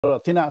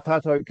Tēnā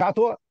tātou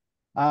katoa.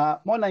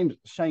 My name's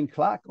Shane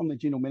Clarke. I'm the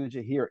General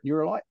Manager here at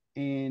Nuralite,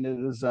 and it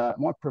is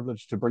my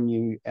privilege to bring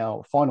you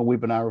our final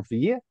webinar of the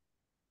year.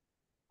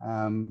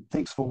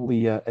 Thanks for all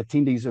the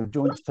attendees who have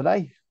joined us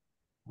today.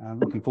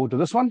 Looking forward to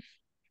this one.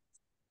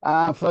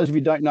 For those of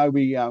you who don't know,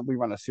 we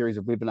run a series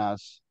of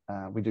webinars.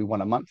 We do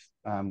one a month.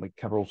 We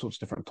cover all sorts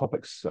of different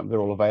topics. They're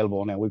all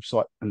available on our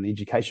website and the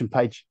education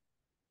page.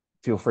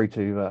 Feel free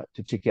to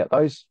check out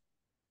those.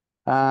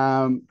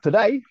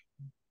 Today,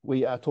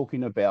 we are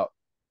talking about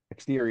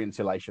exterior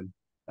insulation.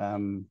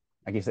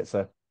 I guess that's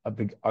a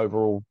big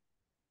overall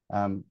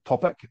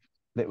topic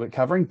that we're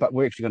covering, but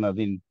we're actually going to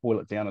then boil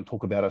it down and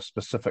talk about a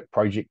specific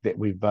project that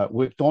we've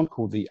worked on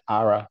called the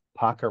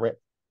ARA-Parka Wrap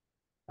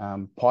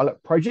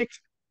Pilot project.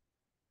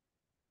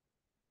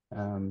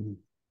 We're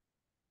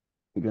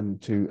going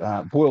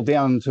to boil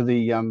down to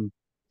the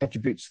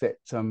attributes that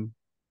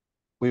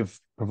we've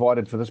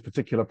provided for this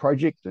particular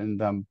project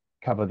and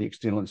cover the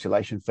external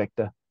insulation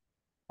factor.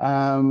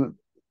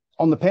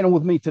 On the panel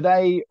with me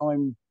today,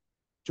 I'm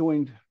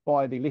joined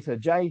by the letter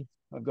J.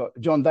 I've got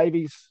Jon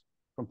Davies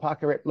from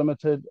Parka Wrap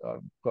Limited.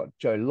 I've got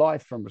Joe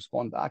Lyth from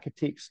Respond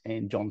Architects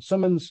and John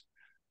Simmons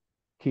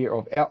here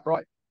of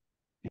Outright,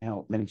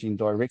 our Managing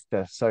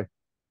Director. So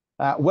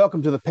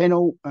welcome to the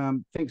panel.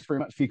 Thanks very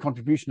much for your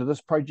contribution to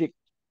this project.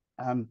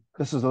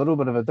 This is a little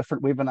bit of a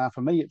different webinar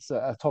for me. It's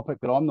a topic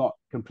that I'm not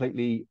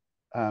completely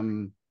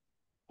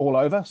all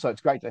over, so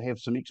it's great to have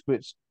some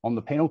experts on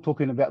the panel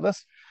talking about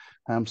this.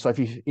 So if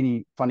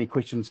any funny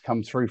questions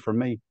come through from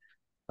me,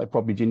 they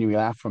probably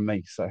genuinely are from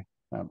me. So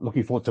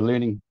looking forward to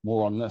learning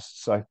more on this.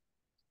 So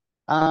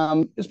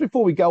just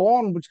before we go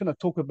on, we're just going to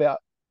talk about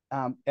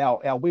our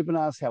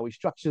webinars, how we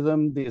structure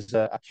them. There's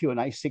a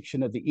Q&A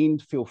section at the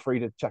end. Feel free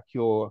to chuck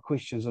your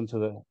questions into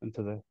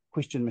the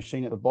question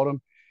machine at the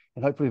bottom.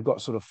 And hopefully we've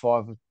got sort of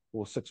 5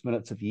 or 6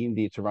 minutes at the end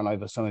there to run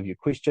over some of your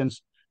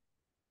questions.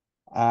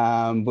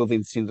 We'll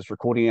then send this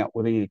recording out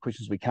with any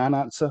questions we can't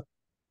answer.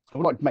 I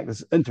would like to make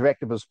this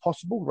interactive as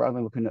possible rather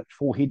than looking at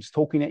 4 heads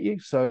talking at you.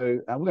 So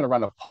we're going to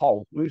run a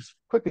poll. We just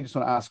quickly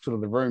want to ask sort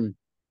of the room,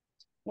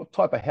 what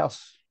type of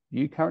house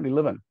do you currently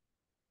live in?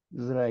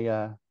 Is it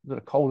a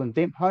cold and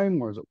damp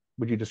home, or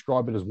would you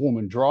describe it as warm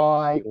and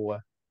dry,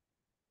 or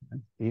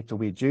you have to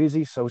wear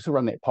jerseys? So we'll still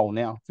run that poll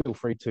now. Feel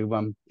free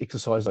to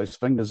exercise those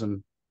fingers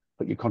and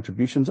put your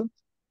contributions in.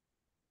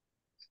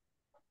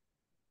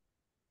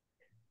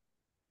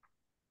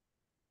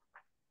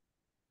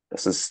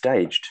 This is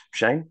staged,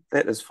 Shane.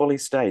 That is fully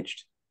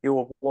staged.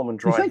 Your warm and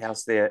dry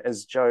house there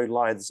is Joe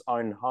Lyth's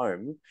own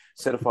home,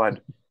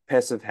 certified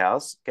passive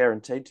house,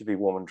 guaranteed to be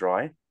warm and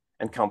dry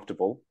and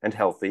comfortable and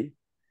healthy.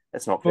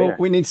 That's not fair. Well,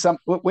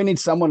 we need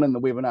someone in the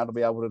webinar to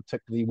be able to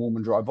tick the warm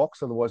and dry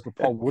box. Otherwise, the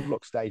poll would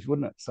look staged,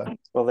 wouldn't it? So,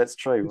 well, that's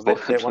true.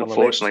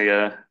 Unfortunately,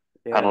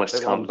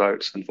 panelists can't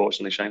vote.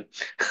 Unfortunately, Shane.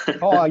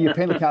 Oh, your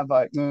panel can't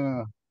vote.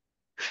 No.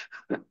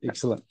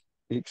 Excellent.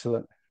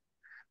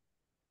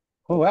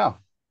 Oh wow.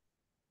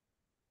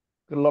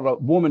 Got a lot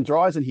of warm and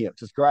dries in here,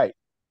 which is great.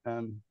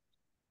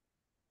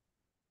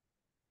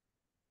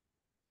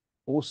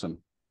 Awesome.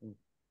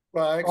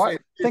 Well, actually, right,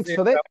 thanks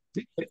for that.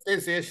 It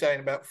says there,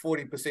 Shane, about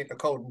 40% are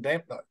cold and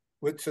damp, though,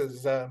 which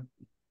is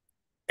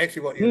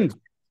actually what you'd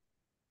expect.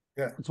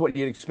 Yeah, it's what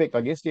you'd expect,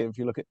 I guess. Yeah, if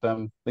you look at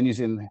the New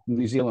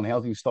Zealand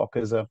housing stock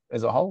as a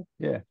whole,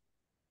 yeah,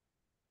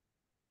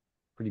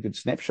 pretty good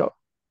snapshot.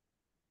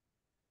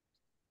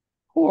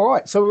 All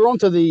right, so we're on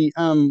to the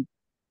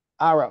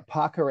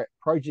ARA-Parka Wrap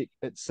project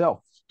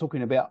itself,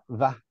 talking about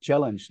the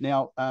challenge.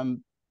 Now,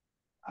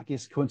 I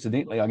guess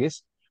coincidentally,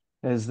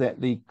 is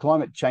that the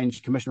Climate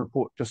Change Commission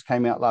report just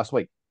came out last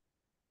week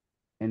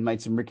and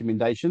made some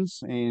recommendations.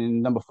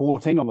 And number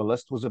 14 on the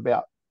list was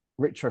about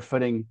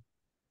retrofitting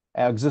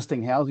our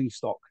existing housing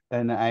stock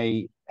in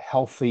a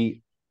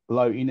healthy,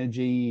 low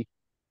energy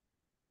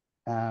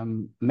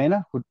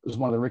manner, which was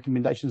one of the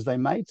recommendations they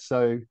made.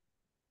 So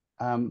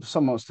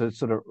someone wants to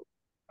sort of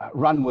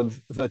run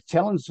with the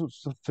challenge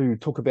to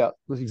talk about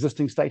this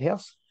existing state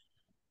house.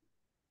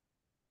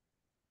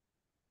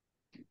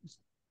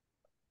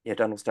 Yeah,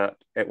 Don will start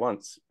at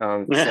once.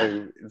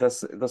 So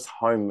this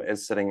home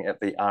is sitting at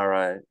the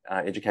ARA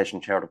Education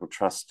Charitable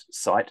Trust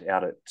site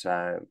out at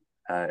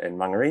in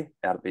Mangere,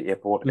 out at the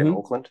airport in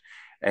Auckland,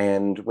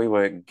 and we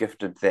were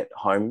gifted that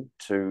home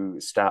to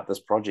start this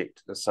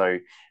project. So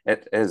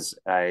it is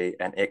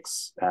an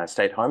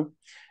ex-state home.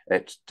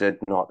 It did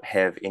not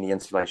have any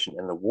insulation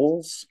in the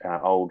walls,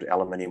 old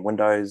aluminium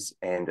windows,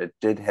 and it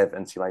did have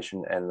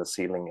insulation in the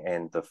ceiling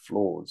and the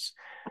floors.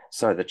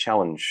 So the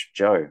challenge,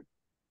 Joe.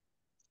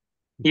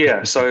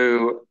 Yeah,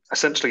 so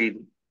essentially,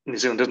 New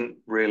Zealand doesn't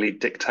really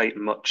dictate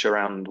much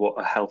around what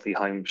a healthy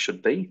home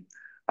should be.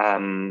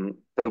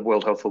 The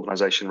World Health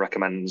Organization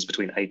recommends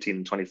between 18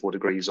 and 24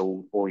 degrees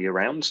all year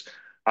round,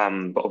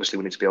 but obviously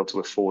we need to be able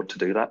to afford to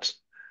do that.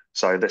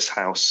 So this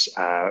house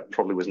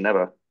probably was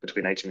never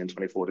between 18 and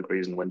 24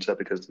 degrees in winter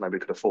because nobody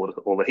could afford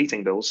all the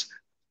heating bills.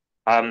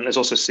 There's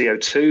also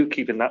CO2,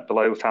 keeping that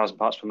below 1,000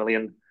 parts per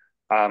million,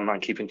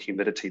 and keeping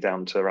humidity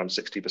down to around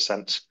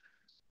 60%.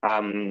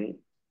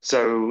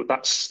 So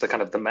that's the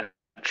kind of the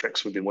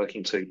metrics we've been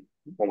working to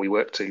when we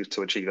work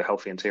to achieve a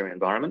healthy interior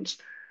environment.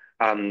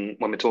 When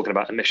we're talking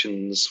about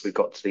emissions, we've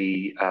got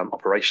the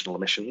operational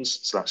emissions.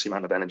 So that's the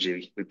amount of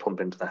energy we pump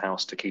into the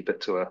house to keep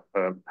it to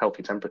a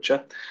healthy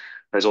temperature.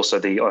 There's also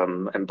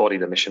the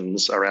embodied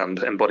emissions around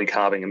embodied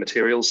carving and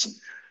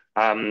materials.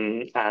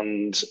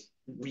 And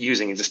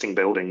using existing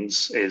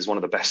buildings is one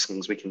of the best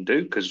things we can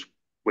do because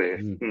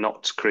we're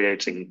not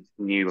creating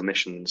new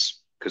emissions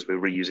because we're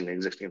reusing the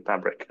existing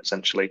fabric,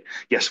 essentially.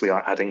 Yes, we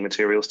are adding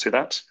materials to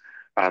that.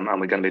 And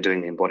we're going to be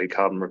doing the embodied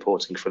carbon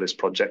reporting for this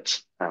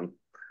project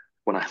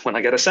when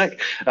I get a sec.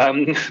 Yeah,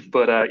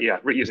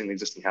 reusing the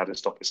existing housing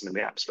stock is something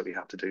we absolutely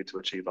have to do to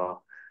achieve our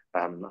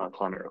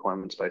climate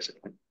requirements,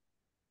 basically.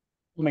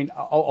 I mean,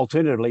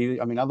 alternatively,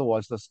 I mean,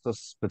 otherwise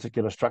this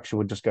particular structure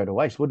would just go to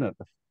waste, wouldn't it?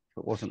 If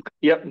it wasn't.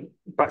 Yep,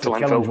 back to landfill.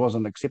 The challenge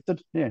wasn't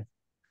accepted. Yeah.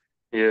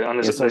 Yeah,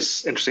 and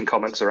there's interesting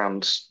comments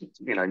around,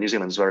 New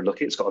Zealand's very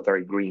lucky. It's got a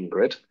very green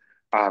grid.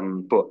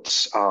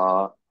 But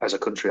as a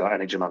country, our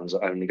energy demands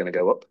are only going to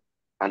go up,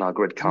 and our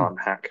grid can't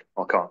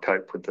can't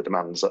cope with the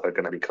demands that are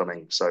going to be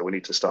coming. So we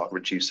need to start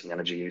reducing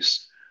energy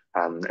use,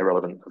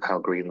 irrelevant of how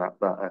green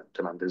that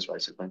demand is,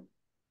 basically.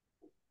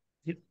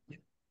 Yep.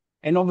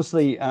 And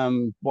obviously,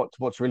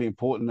 what's really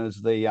important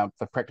is the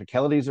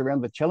practicalities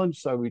around the challenge.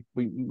 So we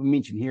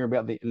mentioned here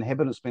about the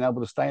inhabitants being able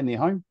to stay in their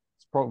home.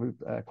 It's probably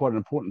quite an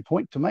important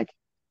point to make.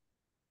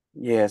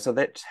 Yeah, so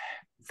that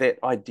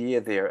idea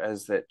there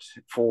is that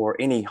for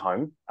any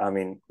home, I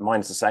mean,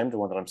 mine's the same, the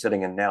one that I'm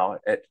sitting in now,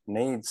 it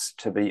needs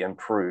to be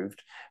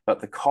improved,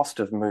 but the cost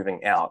of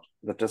moving out,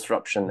 the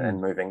disruption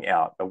in moving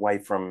out away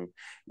from,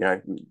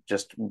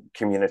 just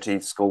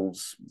community,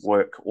 schools,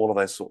 work, all of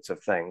those sorts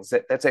of things,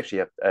 that's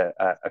actually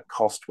a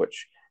cost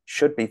which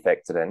should be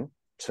factored in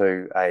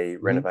to a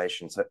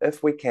renovation. So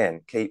if we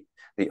can keep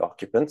the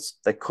occupants,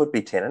 they could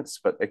be tenants,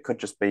 but it could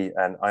just be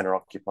an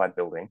owner-occupied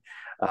building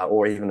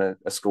or even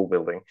a school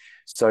building.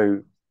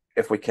 So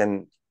if we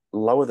can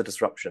lower the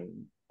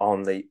disruption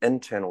on the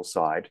internal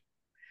side,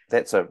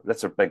 that's a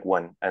big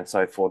win. And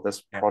so for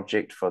this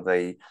project, for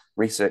the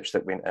research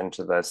that went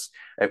into this,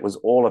 it was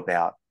all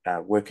about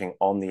working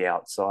on the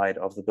outside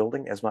of the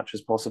building as much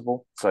as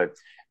possible. So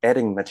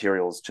adding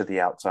materials to the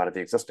outside of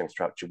the existing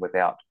structure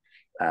without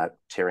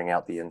tearing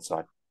out the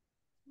inside.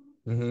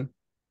 Mm-hmm.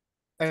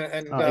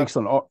 And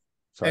excellent.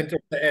 And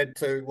just to add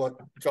to what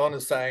John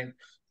is saying,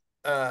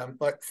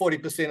 like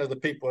 40% of the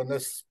people in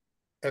this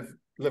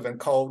live in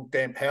cold,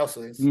 damp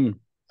houses.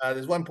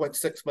 There's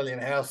 1.6 million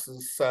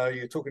houses, so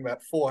you're talking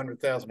about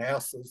 400,000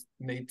 houses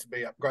need to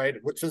be upgraded,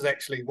 which is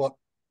actually what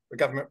the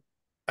government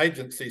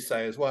agencies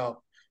say as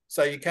well.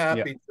 So you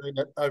can't be doing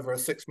it over a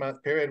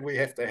 6-month period. We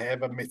have to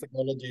have a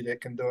methodology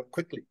that can do it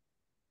quickly.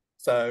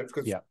 So,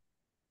 because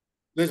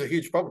there's a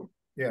huge problem.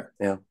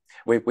 Yeah.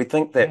 We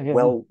think that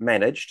well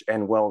managed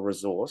and well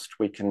resourced,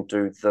 we can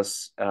do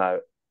this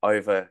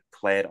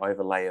overclad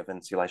overlay of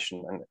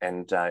insulation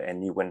and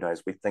new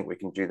windows. We think we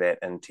can do that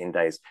in 10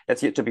 days.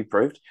 That's yet to be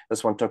proved.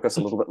 This one took us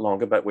a little bit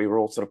longer, but we were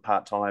all sort of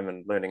part-time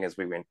and learning as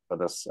we went for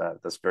this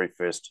very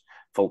first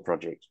full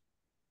project.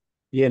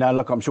 Yeah, no,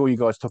 look, I'm sure you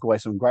guys took away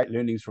some great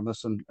learnings from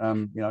this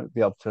and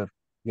be able to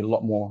get a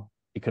lot more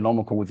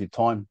economical with your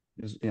time,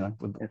 with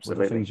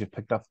the things you've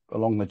picked up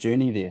along the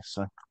journey there.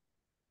 So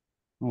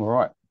all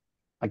right.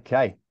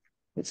 Okay.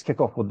 Let's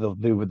kick off with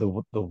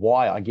the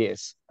why, I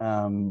guess.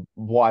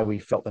 Why we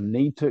felt the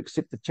need to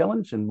accept the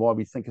challenge and why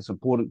we think it's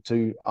important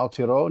to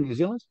Aotearoa, New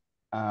Zealand.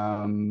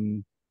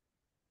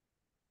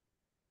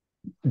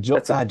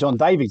 Jon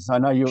Davies, I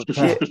know you're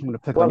going to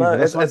pick on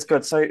you. It's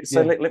good. So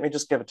let me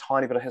just give a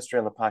tiny bit of history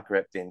on the Parka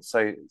Wrap then.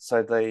 So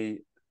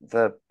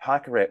the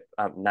Parka Wrap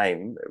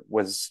name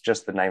was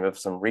just the name of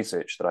some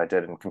research that I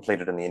did and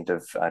completed in the end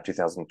of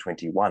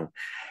 2021.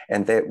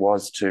 And that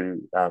was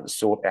to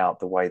sort out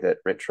the way that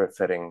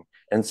retrofitting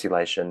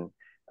insulation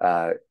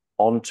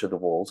onto the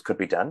walls could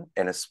be done,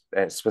 and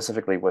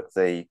specifically with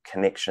the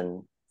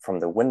connection from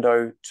the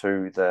window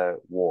to the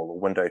wall or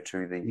window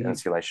to the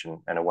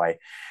insulation in a way.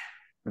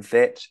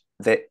 That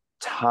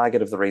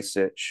target of the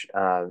research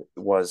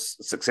was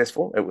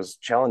successful. It was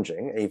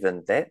challenging,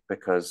 even that,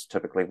 because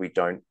typically we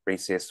don't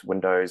recess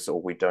windows,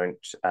 or we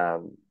don't,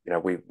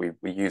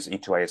 we use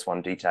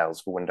E2AS1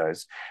 details for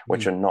windows,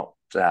 which are not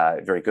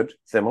very good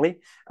thermally.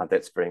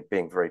 That's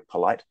being very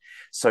polite.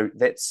 So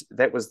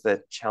that was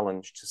the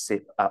challenge, to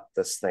set up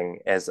this thing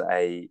as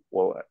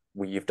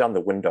you've done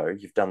the window,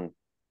 you've done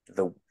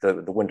the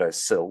window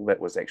sill. That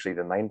was actually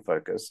the main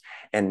focus,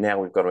 and now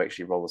we've got to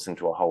actually roll this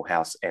into a whole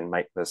house and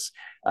make this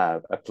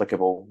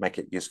applicable, make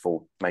it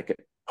useful, make it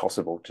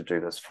possible to do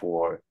this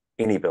for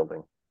any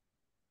building.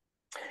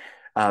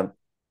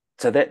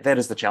 So that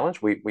is the challenge.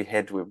 We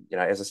had to,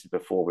 as I said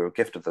before, we were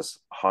gifted this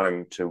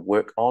home to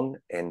work on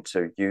and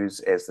to use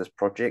as this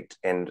project,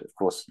 and of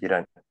course you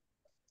don't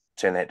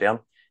turn that down,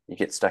 you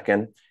get stuck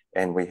in.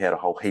 And we had a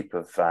whole heap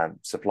of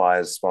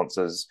suppliers,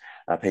 sponsors,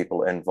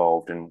 people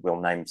involved, and we'll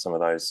name some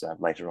of those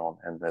later on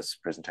in this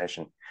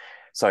presentation.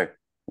 So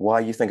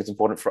why you think it's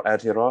important for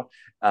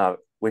Aotearoa?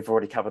 We've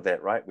already covered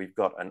that, right? We've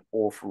got an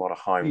awful lot of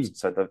homes.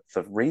 So the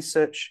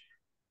research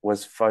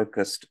was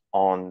focused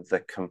on the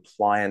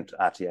compliant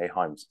RTA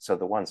homes. So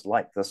the ones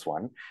like this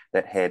one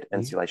that had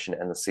insulation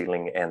in the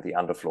ceiling and the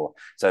underfloor.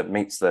 So it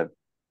meets the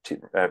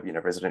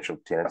Residential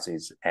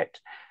Tenancies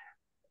Act.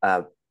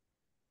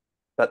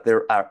 But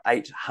there are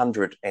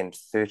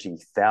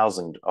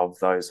 830,000 of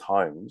those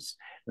homes.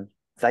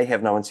 They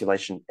have no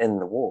insulation in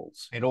the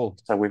walls at all.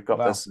 So we've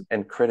got this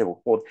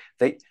incredible. Well,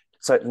 they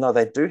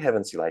do have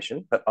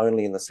insulation, but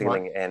only in the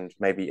ceiling and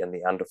maybe in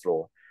the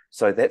underfloor.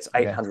 So that's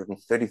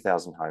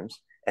 830,000 homes.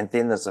 And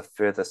then there's a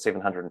further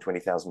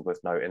 720,000 with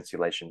no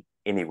insulation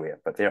anywhere,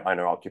 but they're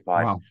owner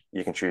occupied. Wow.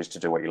 You can choose to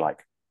do what you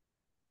like.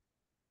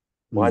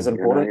 Why is it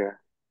important?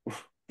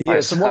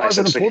 So why is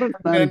it important?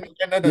 I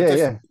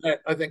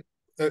think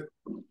that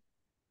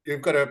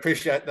you've got to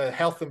appreciate the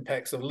health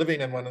impacts of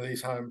living in one of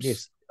these homes.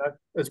 Yes.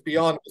 It's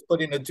beyond just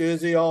putting a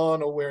jersey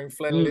on or wearing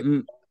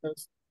flannel.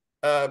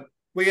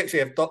 We actually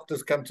have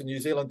doctors come to New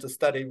Zealand to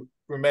study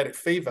rheumatic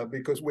fever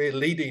because we're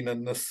leading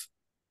in this.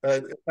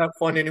 Can't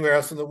find anywhere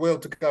else in the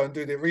world to go and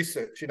do their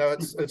research.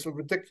 It's a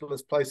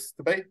ridiculous place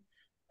to be.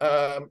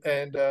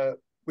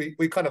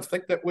 We kind of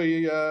think that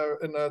we are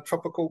in a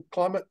tropical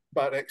climate,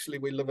 but actually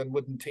we live in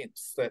wooden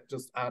tents that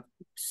just aren't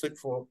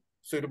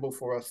suitable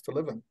for us to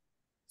live in.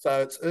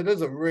 So it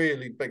is a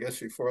really big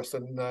issue for us,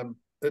 and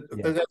it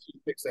actually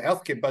affects the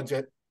healthcare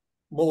budget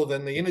more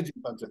than the energy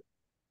budget.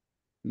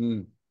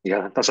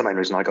 Yeah, that's the main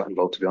reason I got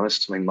involved, to be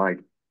honest. I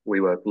mean,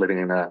 we were living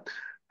in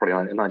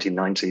probably a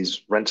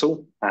 1990s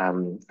rental,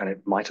 and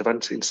it might have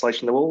had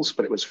insulation in the walls,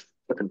 but it was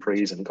flipping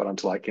freeze and got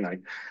onto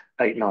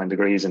 8-9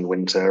 degrees in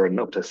winter and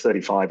up to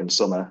 35 in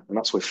summer, and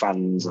that's with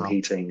fans and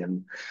heating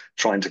and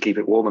trying to keep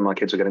it warm, and my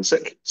kids were getting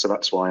sick. So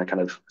that's why I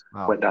kind of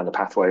went down the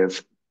pathway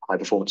of high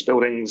performance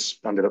buildings,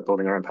 ended up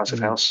building our own passive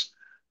house.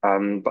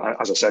 But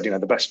as I said,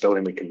 the best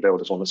building we can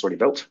build is one that's already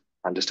built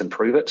and just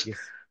improve it. Yes.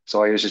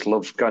 So I always just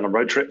love going on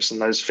road trips and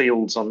those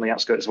fields on the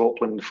outskirts of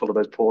Auckland full of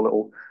those poor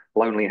little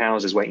lonely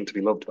houses waiting to be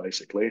loved,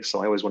 basically.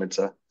 So I always wanted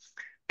to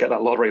get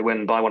that lottery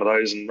win, buy one of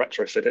those and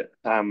retrofit it.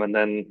 And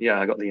then,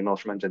 I got the email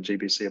from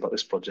NZGBC about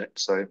this project.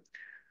 So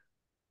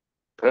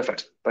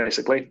perfect,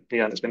 basically.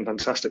 Yeah, and it's been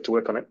fantastic to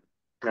work on it.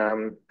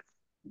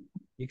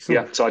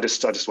 So I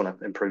just want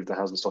to improve the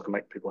housing stock and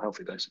make people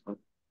healthy, basically.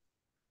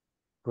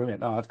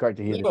 Brilliant. Oh, that's great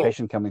to hear the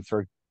passion coming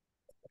through.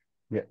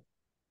 Yeah.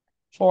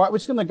 All right, we're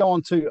just going to go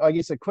on to, I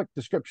guess, a quick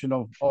description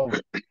of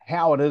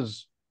how it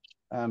is,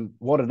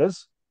 what it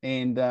is.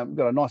 And we've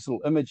got a nice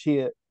little image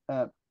here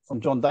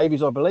from Jon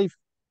Davies, I believe.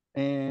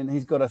 And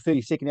he's got a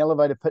 30-second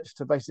elevator pitch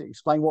to basically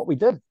explain what we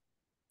did.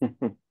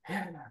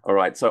 All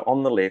right, so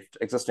on the left,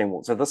 existing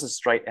wall. So this is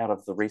straight out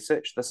of the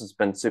research. This has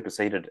been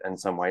superseded in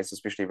some ways,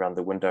 especially around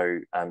the window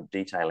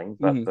detailing,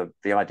 but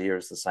the idea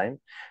is the same.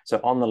 So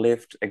on the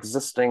left,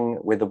 existing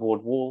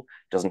weatherboard wall,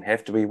 doesn't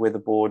have to be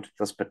weatherboard.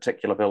 This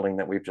particular building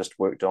that we've just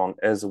worked on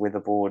is a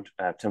weatherboard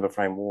timber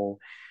frame wall.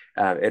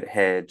 It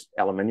had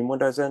aluminium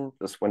windows in.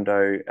 This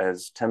window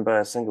is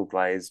timber, single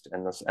glazed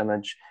in this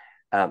image,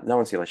 no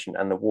insulation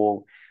in the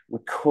wall. We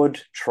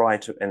could try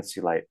to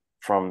insulate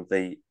from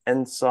the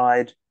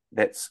inside.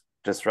 That's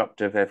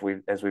disruptive,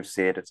 as we've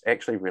said. It's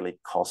actually really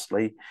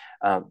costly.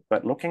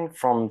 But looking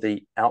from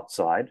the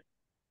outside,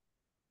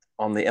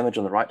 on the image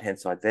on the right-hand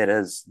side, that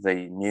is the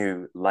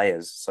new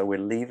layers. So we're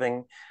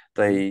leaving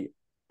the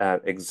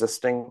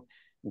existing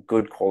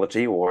good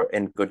quality or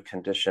in good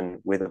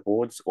condition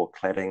weatherboards or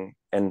cladding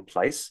in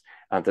place.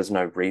 There's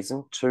no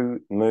reason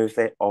to move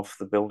that off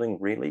the building,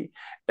 really.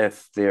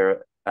 If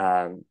they're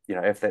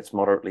if that's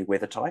moderately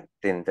weather tight,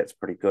 then that's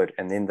pretty good.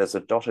 And then there's a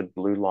dotted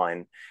blue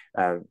line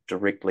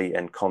directly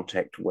in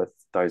contact with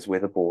those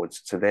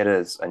weatherboards. So that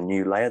is a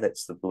new layer.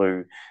 That's the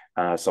blue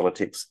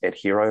Solitex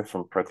Adhero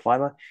from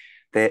ProClima.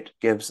 That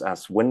gives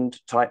us wind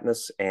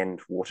tightness and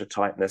water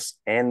tightness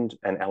and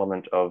an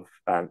element of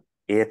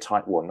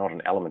airtight, well, not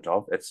an element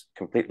of, it's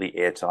completely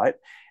airtight,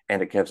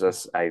 and it gives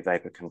us a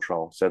vapor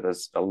control. So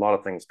there's a lot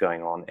of things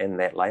going on in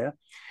that layer.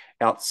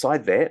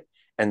 Outside that,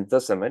 in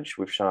this image,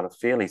 we've shown a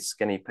fairly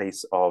skinny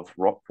piece of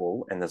rock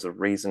wool, and there's a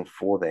reason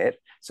for that.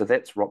 So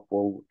that's rock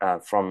wool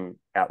from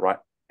Outright,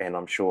 and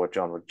I'm sure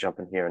John would jump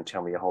in here and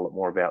tell me a whole lot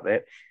more about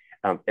that.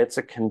 It's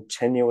a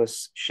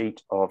continuous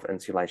sheet of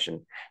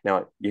insulation.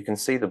 Now, you can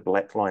see the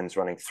black lines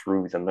running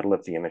through the middle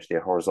of the image there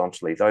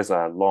horizontally. Those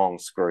are long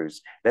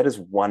screws. That is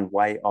one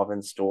way of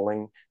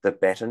installing the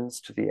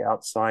battens to the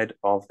outside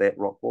of that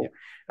rock wall.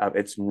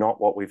 It's not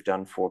what we've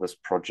done for this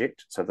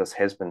project. So this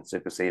has been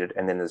superseded,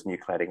 and then there's new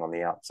cladding on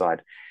the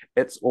outside.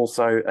 It's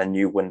also a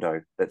new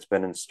window that's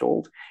been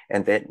installed,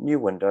 and that new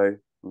window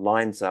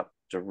lines up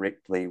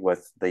directly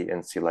with the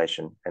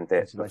insulation, and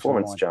that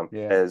performance jump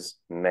is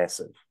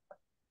massive.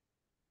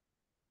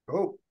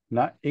 Oh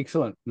no,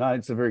 excellent. No,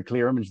 it's a very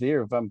clear image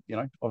there of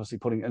obviously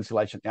putting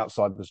insulation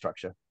outside the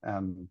structure.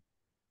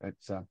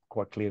 It's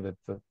quite clear that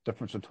the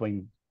difference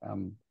between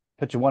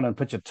picture 1 and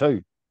picture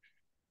 2.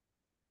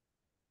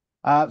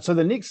 So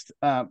the next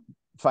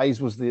phase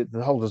was the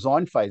whole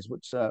design phase,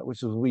 which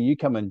is where you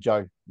come in,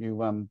 Joe.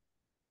 You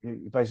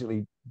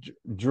basically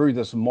drew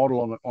this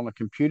model on a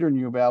computer, and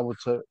you were able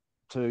to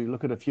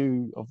look at a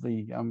few of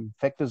the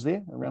factors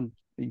there around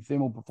the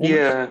thermal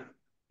performance?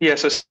 Yeah.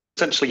 So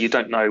essentially, you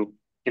don't know.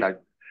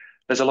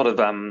 There's a lot of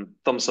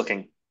thumb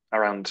sucking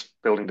around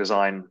building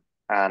design,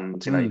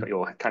 and you've got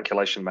your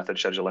calculation method,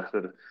 schedule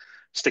method,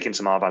 sticking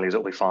some R values,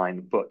 it'll be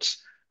fine. But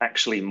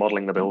actually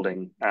modeling the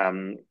building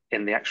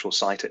in the actual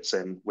site it's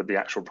in with the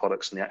actual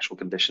products and the actual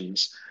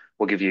conditions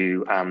will give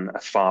you a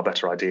far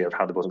better idea of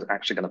how the building's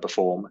actually going to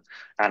perform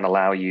and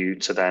allow you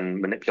to then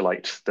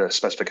manipulate the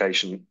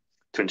specification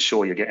to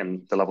ensure you're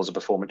getting the levels of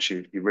performance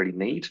you really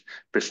need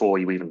before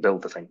you even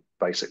build the thing,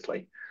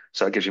 basically.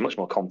 So it gives you much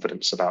more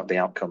confidence about the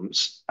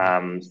outcomes.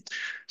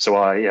 So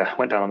I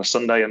went down on a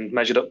Sunday and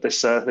measured up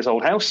this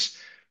old house,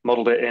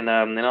 modeled it in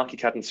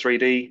ArchiCAD and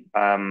 3D,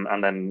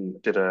 and then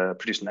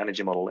produced an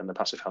energy model in the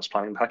Passive House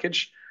Planning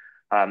package.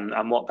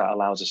 And what that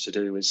allows us to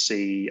do is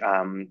see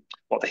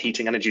what the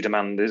heating energy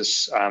demand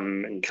is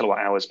in kilowatt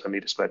hours per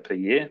meter squared per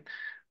year,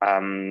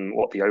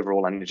 what the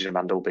overall energy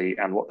demand will be,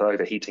 and what the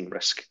overheating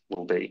risk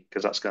will be,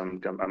 because that's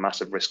going to be a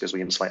massive risk as we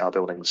insulate our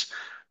buildings.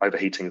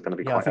 Overheating is going to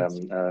be quite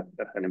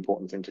an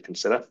important thing to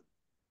consider.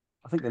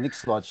 I think the next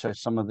slide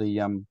shows some of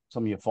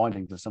your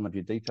findings and some of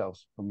your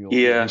details from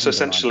your so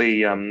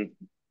essentially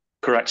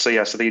correct. So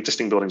the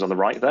existing building's on the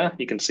right there.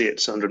 You can see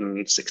it's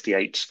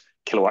 168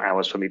 kilowatt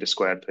hours per meter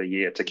squared per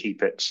year to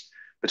keep it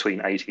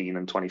between 18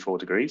 and 24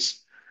 degrees.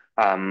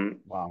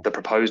 Wow. The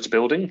proposed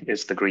building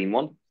is the green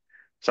one.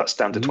 So that's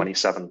down to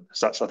 27.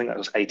 So I think that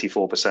was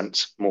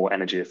 84% more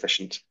energy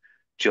efficient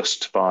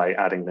just by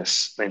adding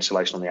the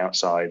insulation on the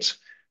outside,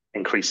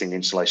 increasing the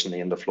insulation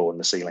in the underfloor and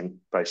the ceiling,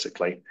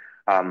 basically.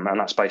 And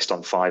that's based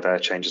on 5 air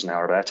changes an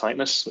hour of air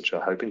tightness, which we're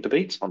hoping to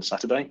beat on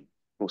Saturday.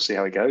 We'll see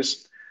how it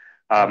goes.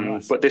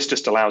 Nice. But this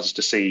just allows us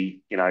to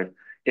see,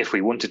 if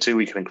we wanted to,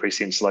 we could increase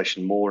the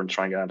insulation more and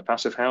try and get out of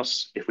Passive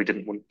House. If we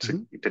didn't want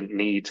to, didn't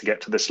need to get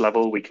to this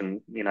level, we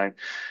can,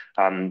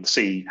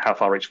 see how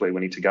far each way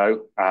we need to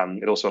go.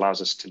 It also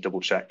allows us to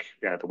double check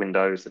the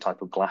windows, the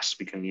type of glass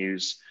we can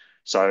use.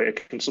 So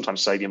it can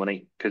sometimes save you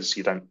money because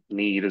you don't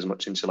need as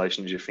much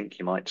insulation as you think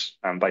you might,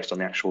 based on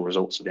the actual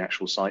results of the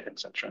actual site,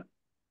 etc.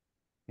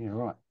 Yeah,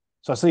 right.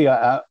 So I see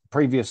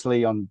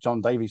previously on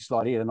Jon Davies'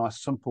 slide here, a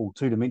nice simple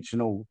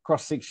 2-dimensional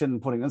cross section,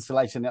 putting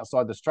insulation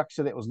outside the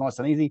structure. That was nice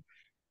and easy.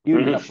 You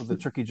ended up with the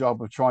tricky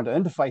job of trying to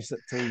interface it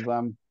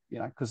to,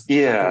 because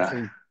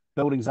unfortunately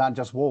buildings aren't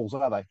just walls,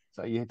 are they?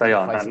 So you have to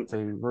interface it to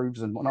roofs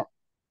and whatnot.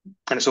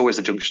 And it's always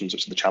the junctions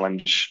which are the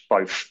challenge,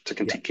 both to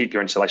keep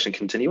your insulation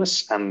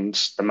continuous, and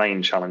the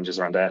main challenge is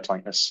around air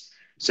tightness.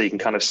 So you can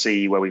kind of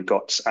see where we've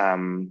got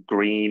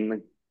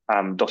green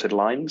dotted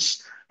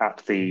lines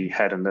at the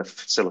head and the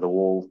sill of the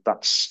wall.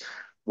 That's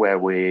where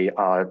we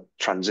are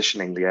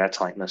transitioning the air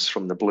tightness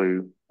from the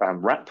blue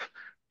wrap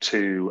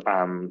to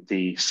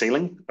the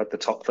ceiling at the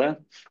top there,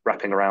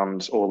 wrapping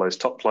around all those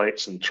top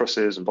plates and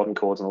trusses and bottom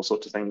cords and all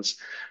sorts of things.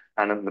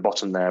 And at the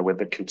bottom there, we're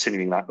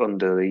continuing that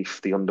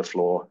underneath the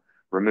underfloor,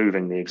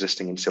 removing the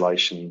existing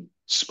insulation,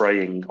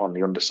 spraying on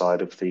the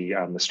underside of the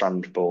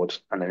strand board,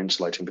 and then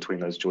insulating between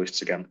those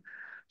joists again.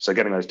 So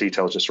getting those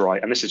details just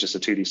right. And this is just a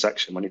 2D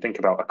section. When you think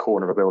about a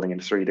corner of a building in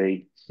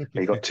 3D,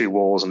 you've got 2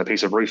 walls and a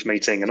piece of roof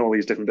meeting and all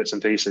these different bits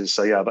and pieces.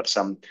 So that's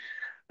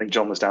I think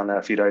Jon was down there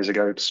a few days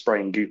ago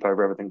spraying goop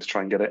over everything to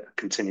try and get it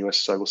continuous.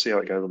 So we'll see how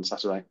it goes on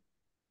Saturday.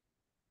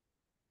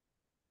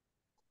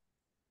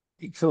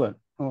 Excellent.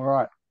 All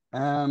right.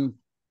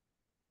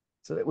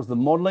 So that was the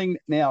modelling.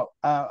 Now,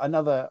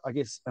 another, I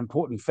guess,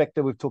 important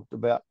factor we've talked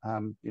about,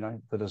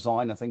 the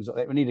design and things like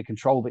that. We need to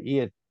control the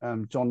air.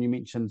 Jon, you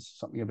mentioned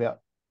something about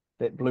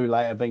that blue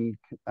layer being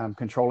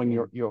controlling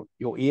your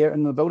air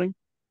in the building.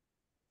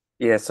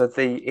 Yeah, so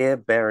the air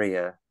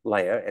barrier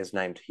layer, as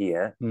named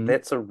here,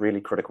 that's a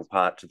really critical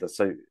part to this.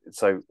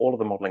 So all of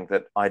the modeling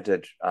that I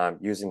did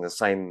using the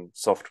same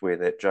software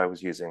that Joe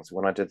was using. So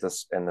when I did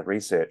this in the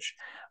research,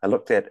 I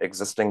looked at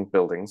existing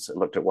buildings. I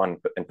looked at one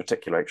in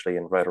particular, actually,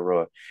 in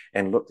Rotorua,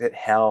 and looked at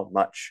how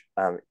much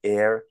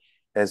air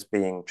is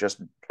being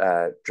just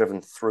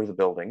driven through the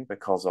building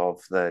because of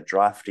the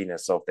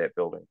draftiness of that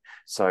building.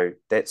 So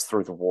that's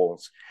through the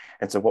walls.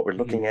 And so what we're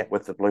looking at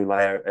with the blue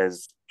layer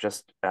is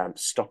just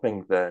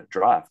stopping the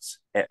drafts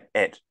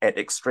at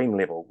extreme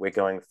level. We're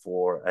going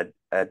for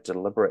a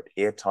deliberate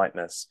air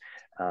tightness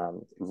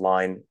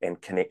line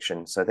and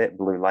connection. So that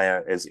blue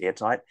layer is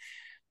airtight,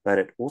 but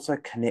it also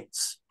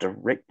connects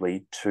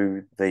directly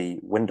to the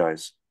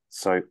windows.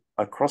 So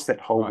across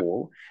that whole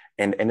wall,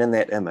 and in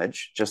that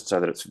image, just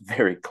so that it's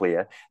very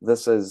clear,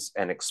 this is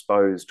an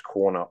exposed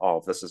corner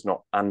of, this is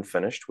not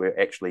unfinished. We're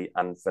actually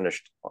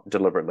unfinished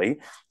deliberately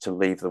to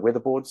leave the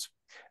weatherboards,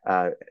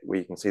 where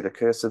you can see the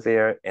cursor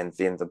there, and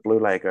then the blue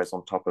layer goes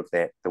on top of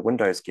that. The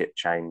windows get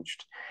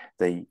changed,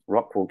 the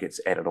rock wool gets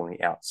added on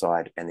the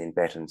outside, and then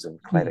battens and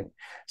cladding.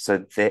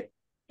 So that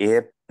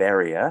air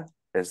barrier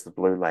is the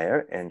blue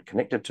layer and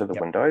connected to the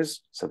windows.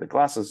 So the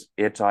glass is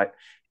airtight,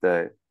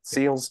 the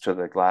seals to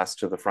the glass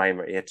to the frame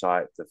are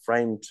airtight, the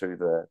frame to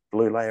the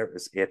blue layer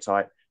is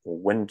airtight or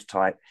wind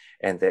tight,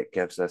 and that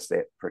gives us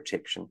that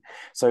protection.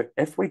 So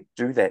if we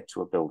do that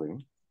to a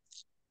building,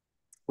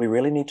 we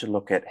really need to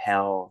look at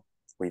how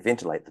we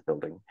ventilate the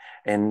building.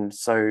 And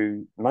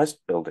so most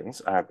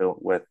buildings are built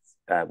with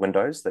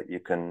windows that you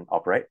can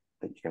operate,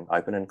 that you can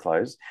open and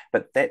close,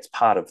 but that's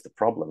part of the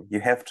problem. You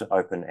have to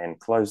open and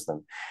close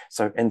them.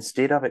 So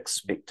instead of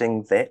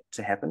expecting that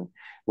to happen,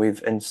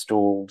 we've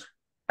installed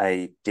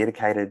a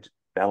dedicated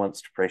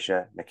balanced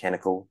pressure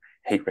mechanical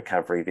heat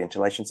recovery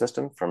ventilation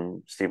system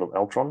from Stiebel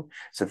Eltron.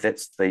 So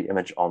that's the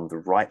image on the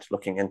right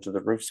looking into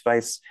the roof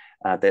space.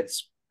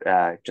 That's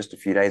just a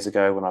few days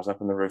ago when I was up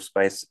in the roof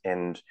space,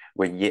 and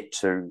we're yet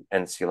to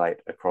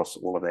insulate across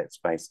all of that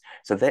space.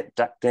 So that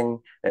ducting,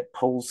 that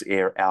pulls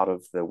air out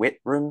of the wet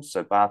rooms,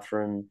 so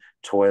bathroom,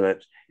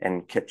 toilet,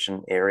 and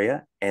kitchen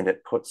area, and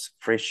it puts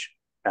fresh,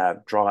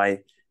 dry,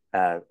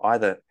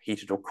 either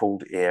heated or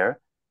cooled air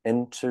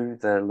into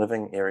the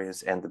living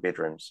areas and the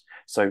bedrooms.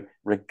 So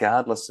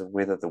regardless of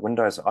whether the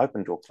windows are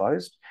opened or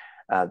closed,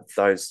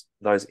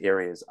 those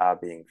areas are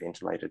being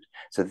ventilated.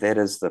 So that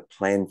is the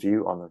plan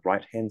view on the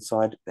right-hand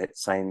side, that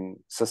same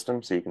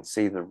system. So you can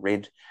see the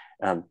red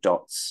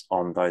dots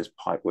on those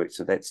pipework.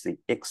 So that's the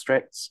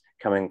extracts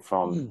coming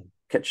from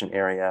kitchen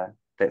area.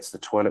 That's the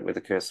toilet where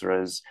the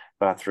cursor is,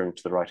 bathroom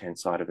to the right-hand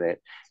side of that,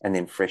 and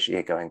then fresh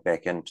air going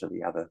back into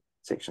the other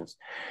sections.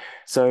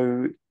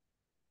 So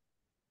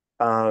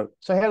how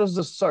does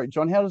this, sorry,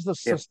 John, how does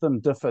this system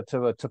differ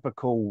to a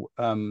typical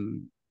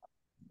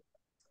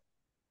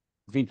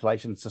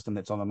ventilation system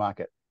that's on the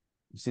market?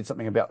 You said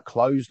something about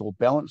closed or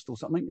balanced or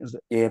something, is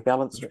it? Yeah,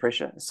 balanced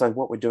pressure. So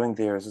what we're doing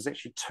there is there's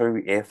actually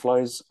two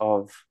airflows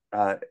of,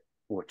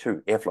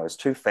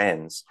 two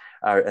fans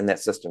in that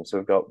system. So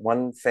we've got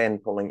one fan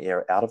pulling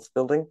air out of the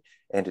building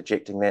and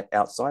ejecting that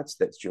outside. So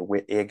that's your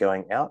wet air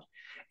going out.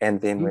 And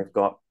then we've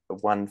got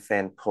one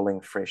fan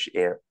pulling fresh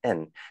air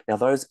in. Now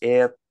those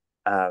air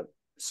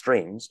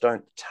streams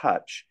don't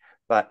touch,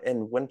 but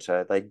in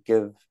winter they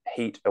give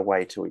heat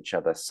away to each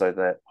other. So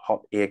the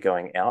hot air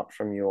going out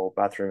from your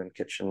bathroom and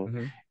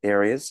kitchen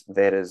areas,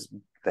 that is,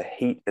 the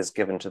heat is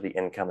given to the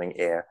incoming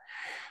air.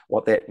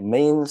 What that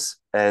means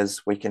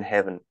is we can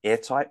have an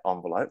airtight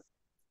envelope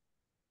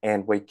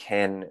and we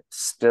can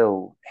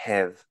still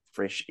have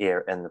fresh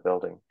air in the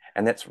building.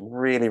 And that's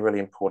really, really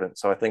important.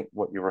 So I think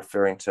what you're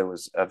referring to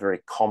is a very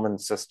common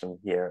system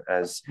here,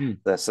 as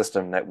the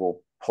system that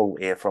will pull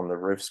air from the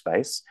roof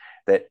space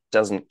that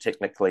doesn't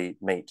technically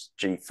meet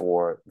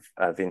G4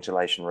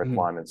 ventilation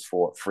requirements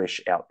for fresh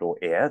outdoor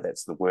air.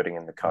 That's the wording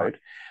in the code.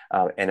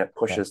 And it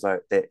pushes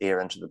that air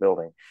into the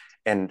building.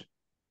 And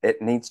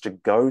it needs to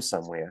go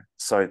somewhere.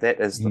 So that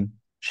is the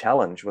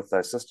challenge with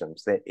those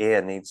systems. That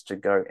air needs to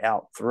go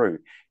out through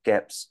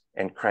gaps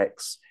and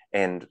cracks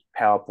and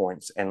power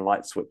points and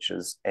light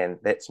switches, and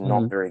that's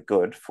not very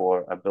good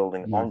for a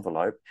building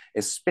envelope,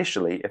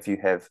 especially if you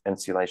have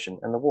insulation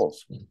in the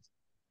walls.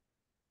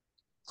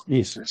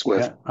 Yes, it's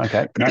worth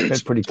okay. No,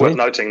 that's pretty clear. Worth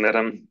noting that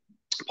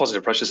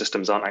positive pressure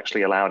systems aren't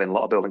actually allowed in a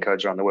lot of building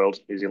codes around the world.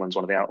 New Zealand's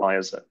one of the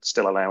outliers that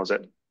still allows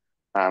it,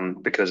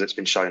 because it's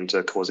been shown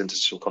to cause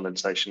interstitial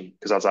condensation.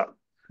 Because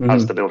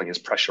as the building is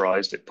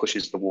pressurized, it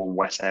pushes the warm,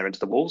 wet air into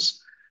the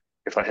walls.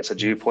 If that hits a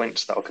dew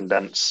point, that'll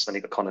condense, and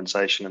you get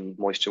condensation and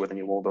moisture within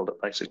your wall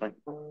buildup, basically,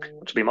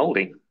 which will be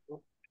mouldy.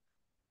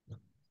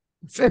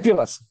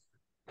 Fabulous.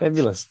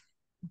 Right,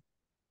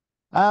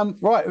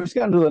 let's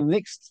go into the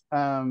next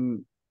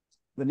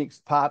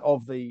part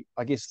of the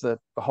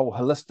whole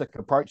holistic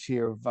approach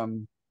here of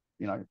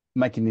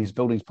making these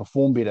buildings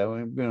perform better.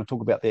 We're going to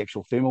talk about the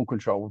actual thermal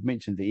control. We've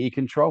mentioned the air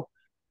control.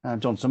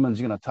 John Simmons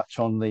is going to touch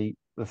on the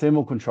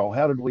thermal control.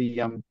 How did we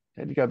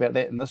go about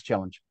that in this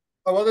challenge?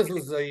 Oh, well, this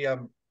was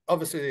the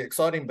obviously the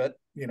exciting bit,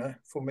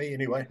 for me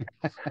anyway.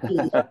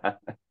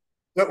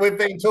 But we've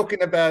been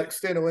talking about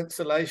external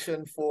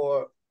insulation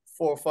for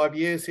 4 or 5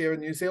 years here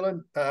in New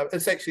Zealand.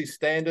 It's actually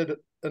standard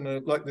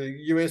in like the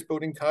US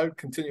building code.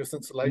 Continuous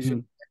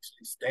insulation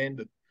actually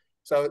standard.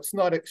 So it's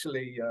not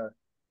actually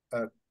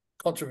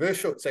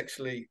controversial. It's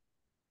actually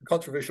the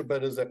controversial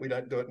bit is that we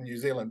don't do it in New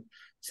Zealand.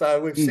 So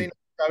we've seen it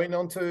going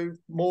on to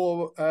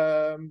more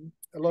a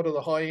lot of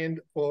the high end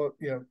or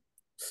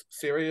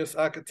serious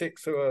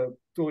architects who are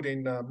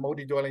building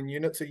multi-dwelling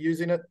units are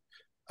using it.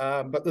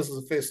 But this is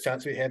the first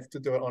chance we have to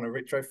do it on a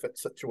retrofit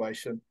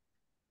situation.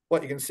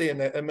 What you can see in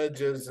that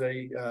image is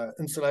the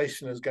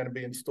insulation is going to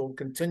be installed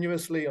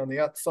continuously on the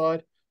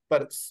outside,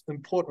 but it's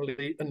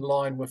importantly in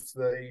line with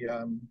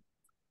the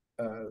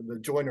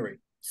joinery.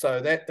 So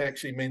that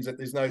actually means that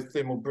there's no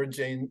thermal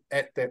bridging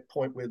at that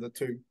point where the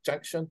two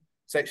junction.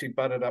 It's actually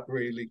butted up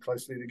really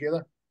closely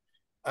together.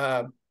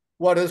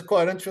 What is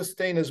quite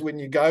interesting is when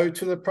you go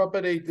to the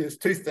property, there's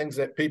two things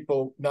that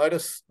people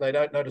notice. They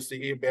don't notice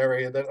the air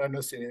barrier. They don't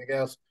notice anything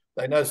else.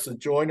 They notice the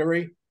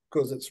joinery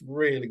because it's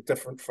really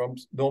different from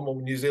normal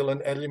New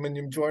Zealand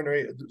aluminium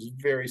joinery. It's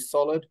very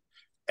solid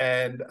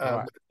and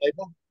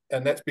stable,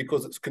 and that's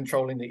because it's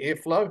controlling the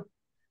airflow.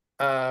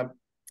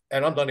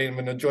 And I'm not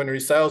even a joinery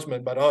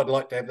salesman, but I'd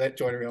like to have that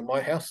joinery on my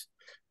house.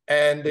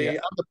 And the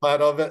other part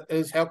of it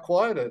is how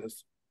quiet it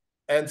is.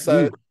 And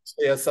so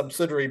a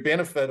subsidiary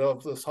benefit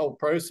of this whole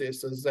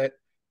process is that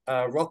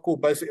rock wool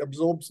basically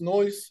absorbs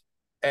noise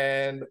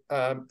and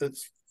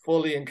it's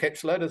fully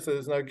encapsulated, so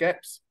there's no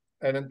gaps.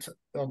 And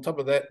on top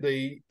of that,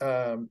 the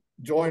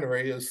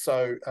joinery is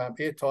so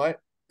airtight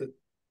that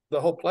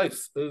the whole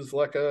place is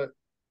like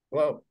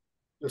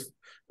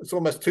it's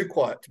almost too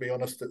quiet, to be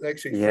honest. It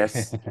actually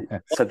yes.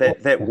 So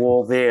that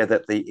wall there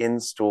that the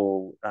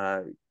install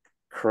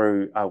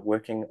crew are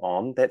working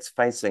on, that's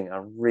facing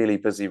a really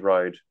busy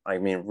road. I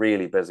mean,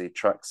 really busy,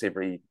 trucks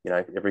every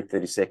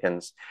 30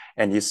 seconds.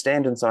 And you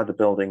stand inside the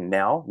building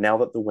now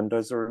that the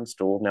windows are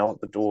installed, now that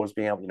the doors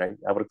being able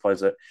to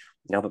close it,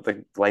 now that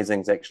the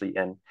glazing's actually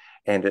in,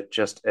 and it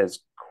just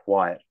is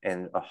quiet.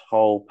 And a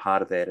whole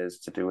part of that is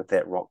to do with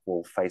that rock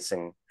wall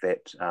facing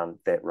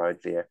that road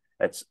there.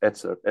 It's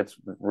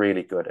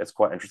really good. It's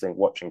quite interesting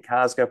watching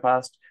cars go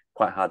past.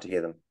 Quite hard to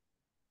hear them.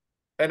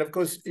 And of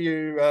course,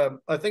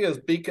 I think it was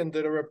Beacon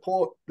did a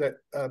report that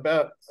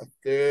about a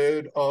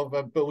third of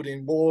a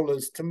building wall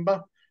is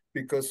timber,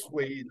 because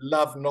we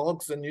love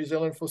nogs in New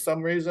Zealand for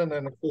some reason.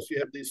 And of course, you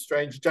have these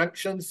strange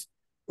junctions,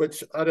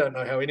 which I don't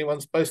know how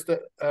anyone's supposed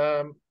to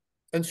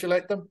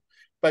insulate them.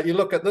 But you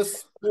look at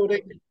this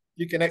building,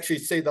 you can actually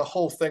see the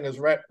whole thing is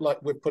wrapped like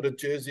we've put a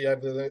jersey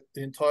over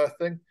the entire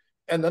thing.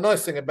 And the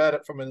nice thing about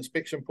it from an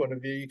inspection point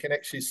of view, you can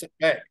actually sit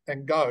back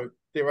and go,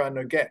 there are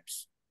no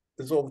gaps.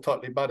 It's all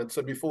tightly butted.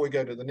 So before we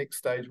go to the next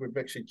stage, we've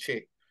actually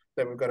checked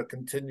that we've got a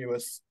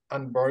continuous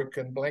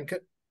unbroken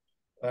blanket.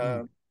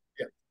 Yeah.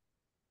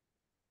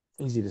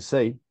 Easy to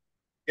see.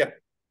 Yeah.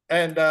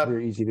 And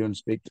very easy to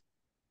inspect.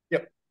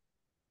 Yep.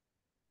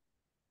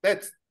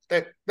 That's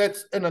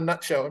in a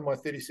nutshell in my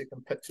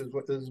 30-second pitch is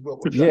what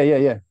we're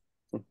showing. Yeah.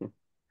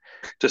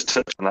 Just to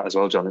touch on that as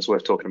well, John, it's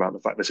worth talking about the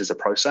fact this is a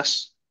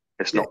process.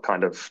 It's not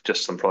kind of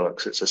just some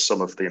products, it's a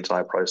sum of the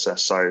entire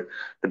process. So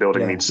the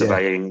building needs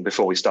surveying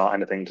before we start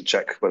anything to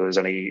check whether there's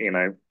any,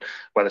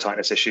 weather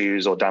tightness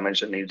issues or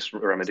damage that needs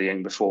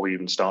remedying before we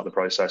even start the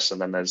process.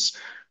 And then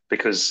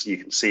because you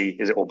can see,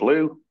 is it all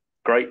blue?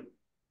 Great,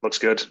 looks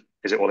good.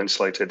 Is it all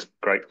insulated?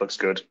 Great, looks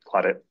good,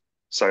 clad it.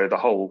 So the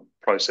whole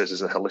process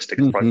is a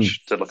holistic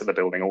approach to look at the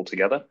building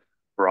altogether,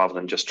 rather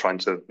than just trying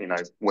to,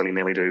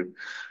 willy-nilly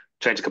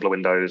change a couple of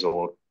windows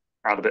or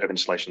add a bit of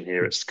insulation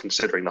here. It's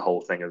considering the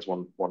whole thing as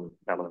one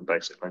element,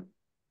 basically.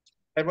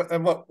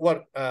 And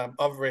what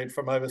I've read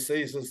from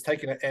overseas is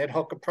taking an ad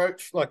hoc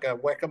approach, like a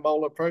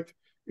whack-a-mole approach.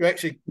 You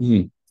actually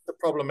the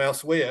problem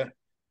elsewhere,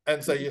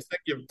 and so you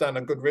think you've done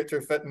a good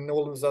retrofit, and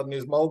all of a sudden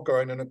there's mold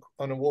growing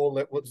on a wall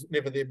that was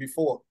never there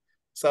before.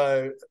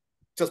 So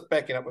just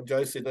backing up what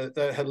Joe said,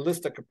 the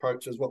holistic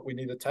approach is what we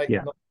need to take.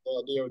 Not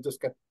the idea of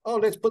just go,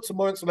 let's put some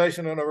more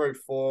insulation on a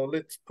roof, or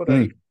let's put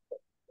a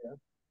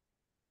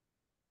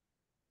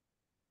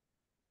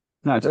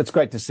No, it's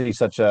great to see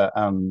such a.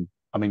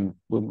 I mean,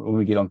 when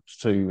we get on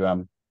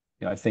to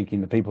thinking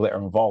the people that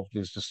are involved,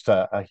 there's just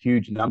a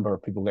huge number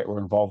of people that were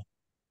involved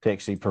to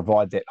actually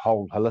provide that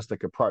whole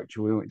holistic approach.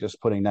 We weren't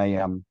just putting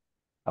a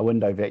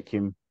window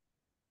vacuum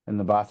in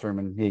the bathroom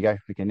and here you go,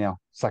 we can now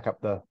suck up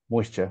the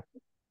moisture.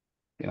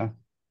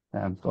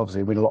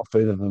 Obviously we went a lot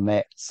further than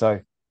that. So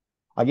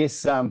I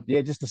guess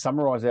just to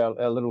summarise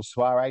our little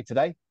soiree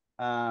today.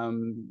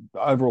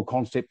 Overall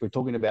concept we're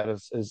talking about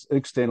is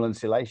external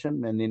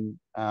insulation, and then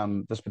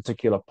this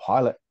particular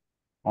pilot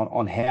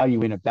on how you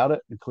went about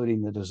it,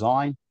 including the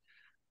design,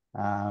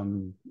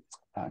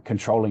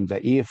 controlling the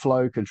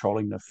airflow,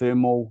 controlling the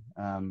thermal,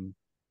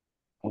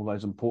 all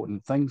those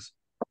important things.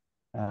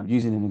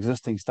 Using an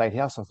existing state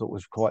house, I thought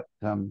was quite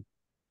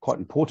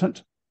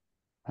important.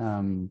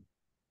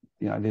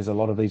 There's a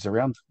lot of these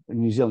around.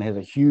 New Zealand has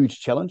a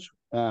huge challenge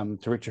to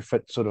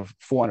retrofit sort of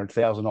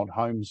 400,000 odd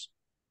homes.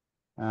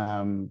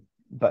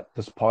 But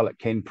this pilot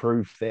can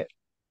prove that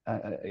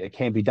it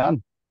can be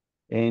done,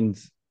 and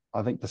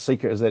I think the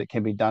secret is that it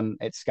can be done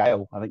at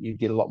scale. I think you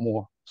get a lot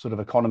more sort of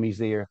economies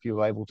there if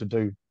you're able to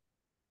do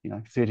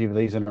 30 of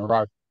these in a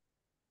row,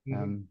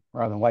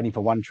 rather than waiting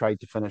for one trade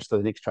to finish so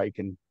the next trade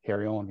can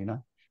carry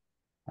on.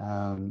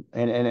 And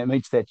it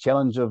meets that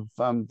challenge of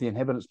the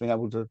inhabitants being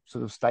able to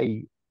sort of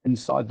stay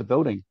inside the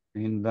building.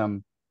 And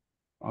I'm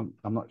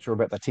not sure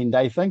about the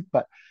 10-day thing,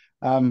 but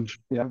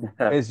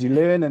as you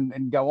learn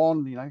and go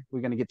on,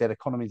 we're going to get that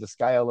economies of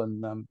scale.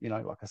 And,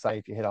 like I say,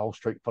 if you had a whole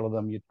street full of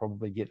them, you'd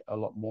probably get a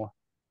lot more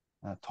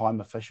time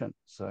efficient.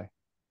 So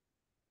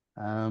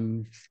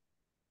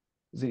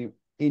is there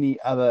any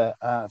other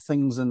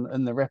things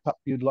in the wrap up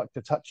you'd like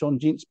to touch on,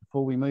 gents,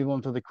 before we move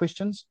on to the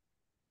questions?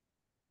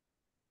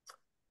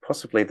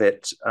 Possibly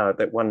that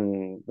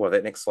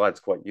next slide's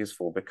quite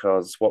useful,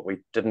 because what we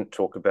didn't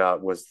talk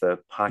about was the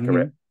Parka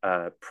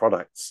Wrap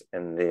products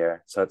in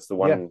there. So it's the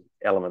one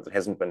element that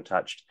hasn't been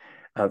touched.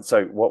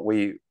 So what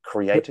we've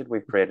created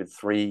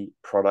 3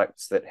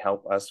 products that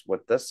help us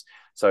with this.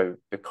 So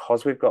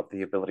because we've got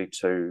the ability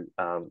to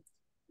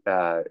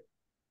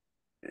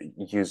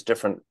use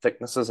different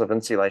thicknesses of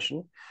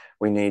insulation,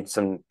 we need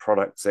some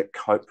products that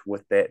cope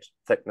with that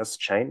thickness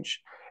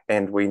change.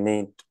 And we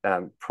need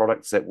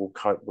products that will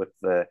cope with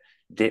the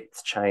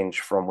depth change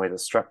from where the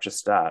structure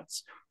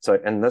starts. So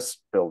in this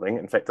building,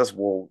 in fact, this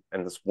wall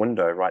and this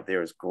window right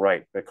there is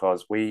great,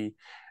 because we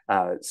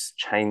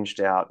changed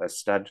out a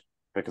stud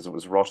because it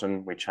was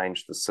rotten. We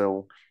changed the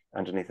sill.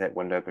 underneath that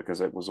window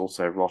because it was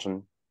also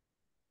rotten.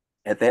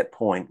 At that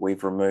point,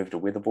 we've removed a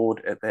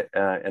weatherboard at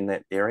that in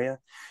that area.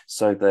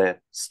 So the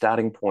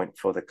starting point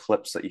for the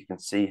clips that you can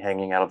see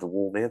hanging out of the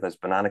wall there, those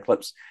banana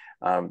clips,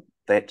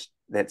 that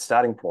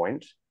starting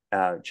point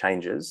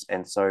changes.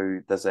 And so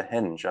there's a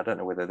hinge. I don't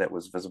know whether that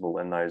was visible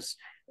in those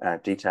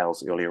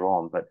details earlier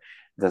on, but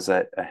there's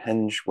a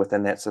hinge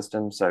within that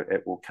system. So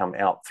it will come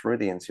out through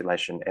the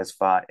insulation as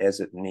far as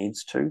it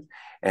needs to.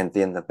 And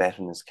then the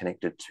batten is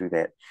connected to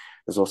that.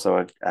 There's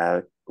also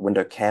a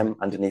window cam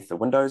underneath the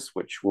windows,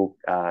 which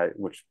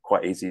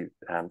quite easy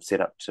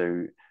set up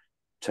to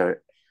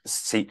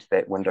seat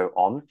that window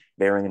on,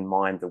 bearing in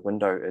mind the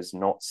window is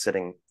not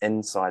sitting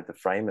inside the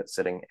frame, it's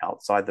sitting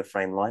outside the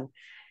frame line.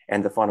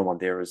 And the final one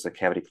there is a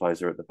cavity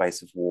closer at the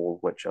base of wall,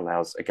 which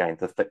allows, again,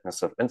 the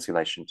thickness of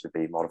insulation to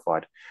be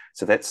modified.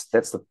 So that's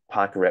the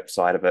Parka Wrap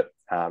side of it.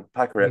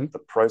 Parka Wrap, the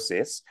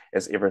process,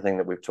 is everything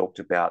that we've talked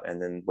about,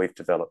 and then we've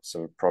developed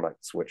some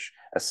products which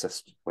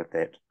assist with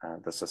that,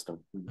 the system.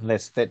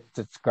 That's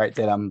great.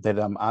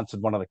 That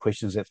answered one of the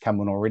questions that's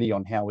come in already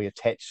on how we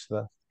attach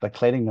the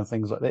cladding and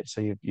things like that. So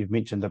you've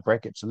mentioned the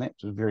brackets, and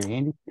that's very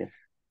handy. Yeah.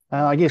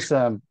 I guess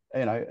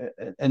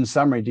in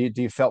summary, do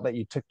you felt that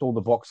you ticked all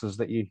the boxes,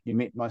 that you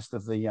met most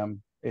of the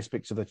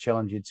aspects of the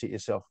challenge you'd set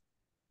yourself?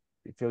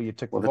 Do you feel you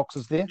ticked the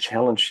boxes there?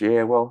 Challenge,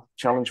 yeah. Well,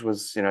 challenge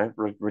was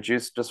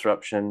reduce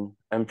disruption,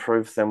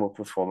 improve thermal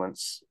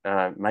performance,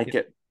 make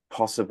it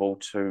possible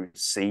to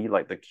see,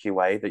 like the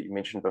QA that you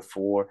mentioned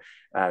before,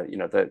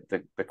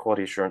 the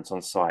quality assurance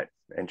on site.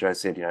 And Joe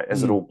said,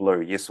 is it all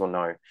blue? Yes or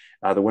no?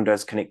 The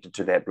windows connected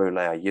to that blue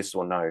layer? Yes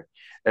or no?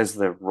 Is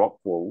the rock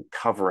wool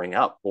covering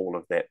up all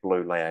of that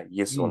blue layer?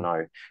 Yes or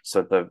no?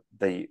 So the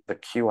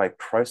QA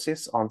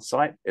process on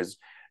site is,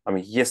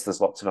 yes,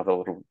 there's lots of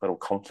other little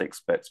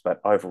complex bits, but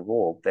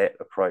overall, that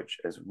approach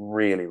is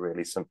really,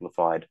 really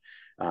simplified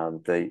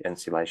the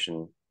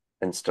installation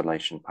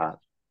part.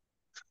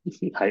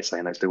 I hate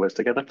saying those two words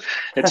together.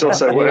 It's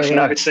also worth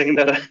noticing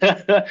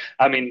that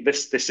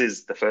this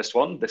is the first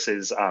one. This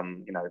is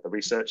the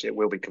research. It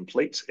will be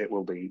complete, it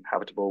will be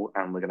habitable,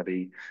 and we're going to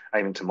be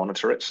aiming to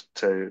monitor it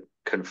to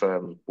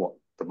confirm what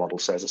the model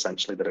says,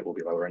 essentially, that it will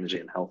be lower energy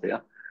and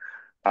healthier.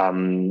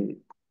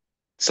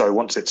 So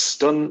once it's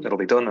done, it'll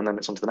be done, and then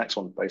it's on to the next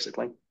one,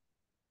 basically.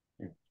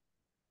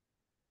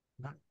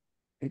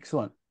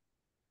 Excellent.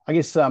 I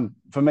guess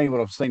for me,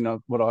 what I've seen,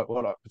 what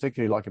I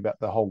particularly like about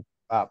the whole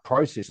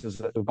process is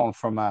that we've gone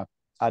from a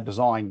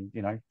design,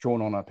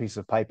 drawn on a piece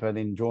of paper,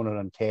 then drawn it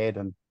in CAD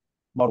and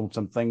modeled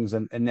some things,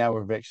 and now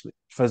we've actually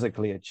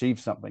physically achieved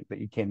something that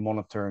you can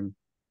monitor and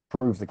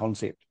prove the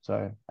concept.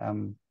 So what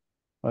do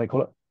they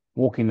call it?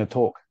 Walking the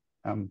talk.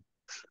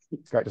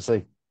 It's great to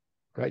see.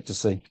 Great to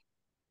see.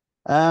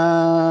 Got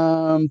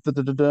a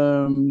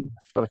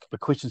couple of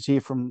questions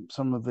here from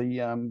some of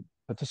the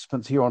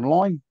participants here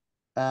online.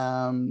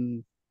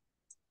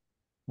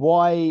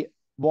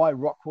 Why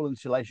rock wool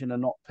insulation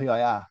and not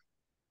PIR?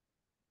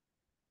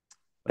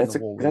 That's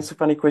a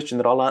funny question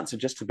that I'll answer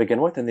just to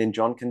begin with, and then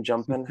John can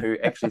jump in, who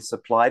actually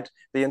supplied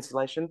the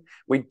insulation.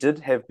 We did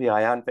have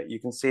PIR, in fact, you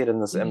can see it in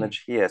this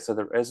image here. So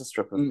there is a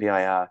strip of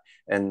PIR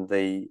in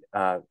the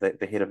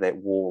head of that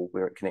wall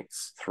where it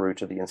connects through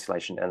to the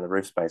insulation and the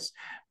roof space.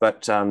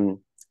 But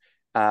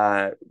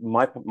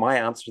my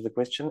answer to the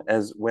question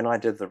is, when I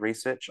did the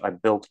research, I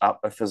built up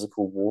a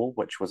physical wall,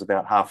 which was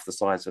about half the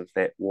size of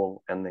that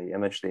wall in the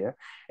image there,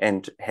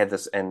 and had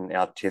this in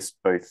our test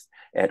booth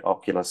at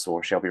Oculus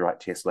or Shelby Wright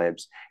Test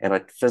Labs. And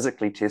I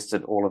physically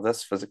tested all of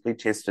this, physically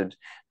tested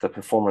the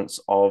performance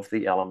of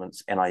the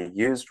elements, and I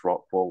used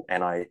rock wool,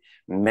 and I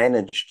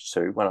managed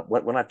to,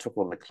 when I took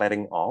all the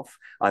cladding off,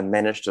 I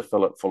managed to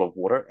fill it full of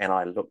water, and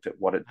I looked at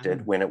what it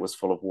did when it was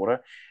full of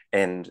water,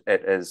 and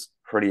it is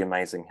pretty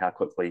amazing how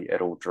quickly it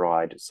all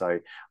dried. So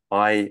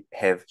I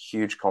have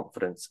huge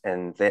confidence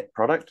in that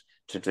product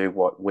to do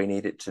what we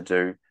need it to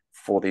do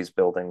for these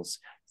buildings.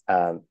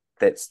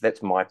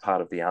 That's my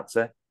part of the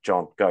answer.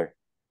 John, go.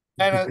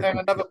 And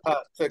another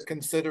part to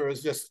consider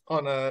is, just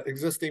on an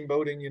existing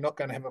building, you're not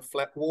going to have a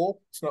flat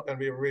wall. It's not going to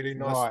be a really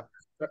nice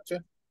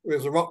structure.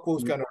 Whereas a rock wall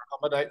is going to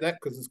accommodate that,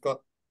 because it's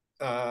got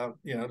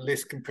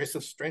less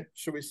compressive strength,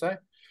 should we say.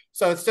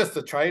 So it's just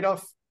a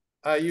trade-off.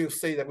 You'll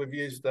see that we've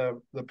used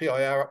the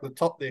PIR up the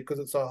top there because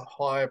it's a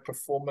higher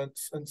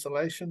performance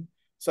insulation.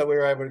 So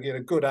we're able to get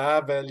a good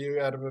R value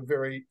out of a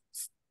very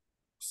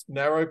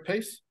narrow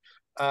piece.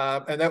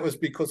 And that was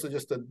because of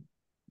just a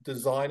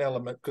design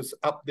element, because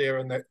up there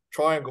in that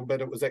triangle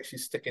bit, it was actually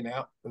sticking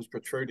out, it was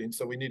protruding.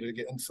 So we needed to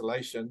get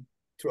insulation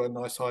to a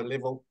nice high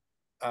level,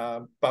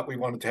 but we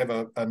wanted to have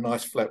a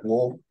nice flat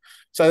wall.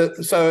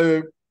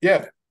 So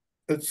yeah,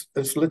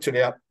 it's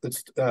literally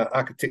it's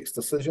architect's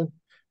decision.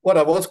 What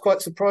I was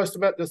quite surprised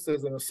about, just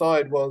as an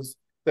aside, was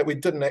that we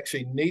didn't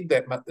actually need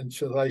that much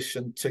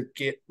insulation to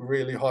get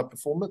really high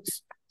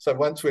performance. So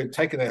once we'd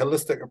taken a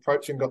holistic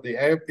approach and got the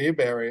air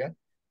barrier,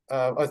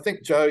 I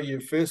think, Joe, you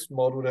first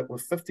modelled it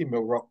with 50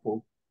 mil rock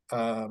wool.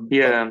 So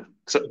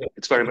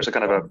it's very much a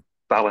kind of a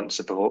balance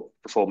of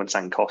performance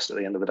and cost at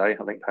the end of the day.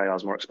 I think PIR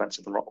is more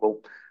expensive than rock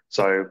wool.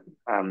 So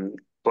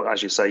but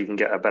as you say, you can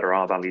get a better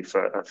R value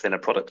for a thinner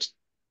product.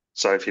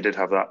 So if you did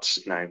have that,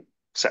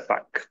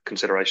 setback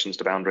considerations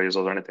to boundaries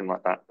or anything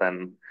like that,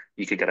 then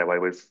you could get away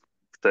with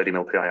 30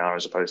 mil PIR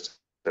as opposed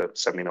to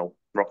 70 mil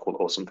Rockwool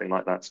or something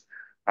like that.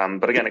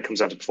 But again, it comes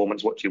down to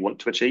performance. What do you want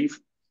to achieve?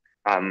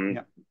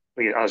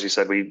 As you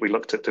said, we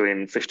looked at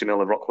doing 50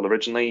 mil of Rockwool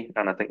originally,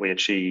 and I think we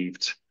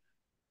achieved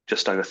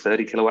just over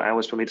 30 kilowatt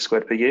hours per meter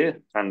squared per year,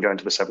 and going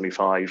to the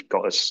 75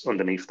 got us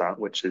underneath that,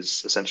 which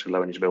is essentially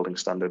low energy building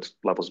standard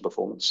levels of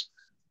performance.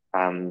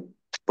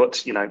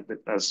 But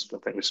as I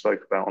think we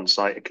spoke about on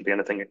site, it could be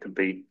anything. It could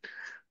be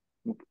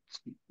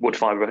wood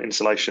fiber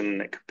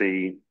insulation. It could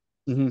be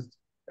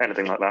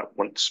anything like that.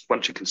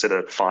 Once you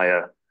consider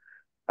fire,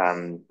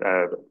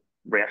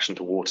 reaction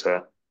to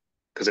water,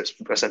 because it's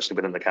essentially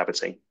within the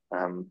cavity.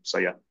 So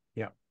yeah.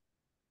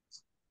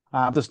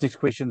 This next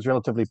question is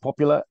relatively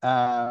popular.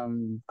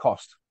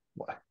 Cost.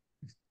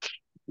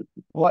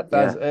 What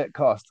does it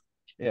cost?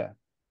 Yeah.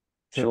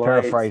 To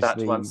paraphrase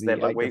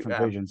the 8 different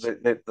versions.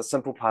 The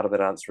simple part of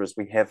that answer is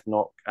we have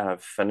not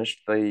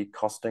finished the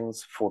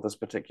costings for this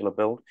particular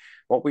build.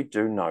 What we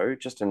do know,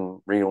 just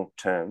in real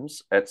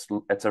terms,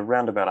 it's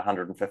around about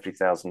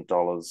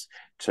 $150,000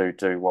 to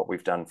do what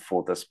we've done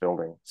for this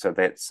building. So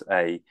that's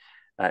a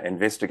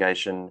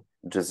investigation,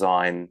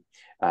 design,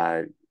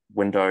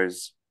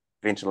 windows,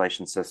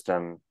 ventilation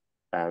system,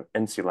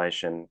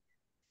 insulation,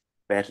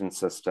 batten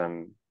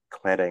system,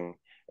 cladding,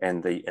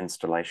 and the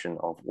installation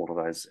of all of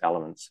those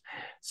elements.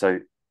 So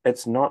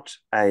it's not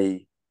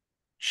a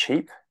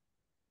cheap,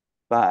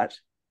 but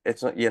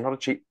it's not a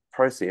cheap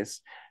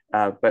process.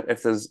 But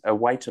if there's a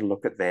way to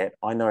look at that,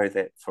 I know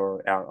that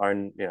for our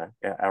own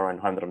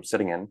home that I'm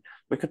sitting in,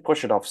 we could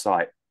push it off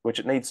site, which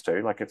it needs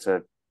to. Like, it's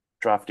a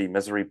drafty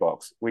misery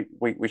box. We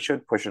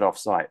should push it off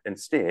site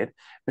instead,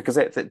 because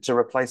to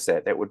replace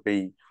that would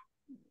be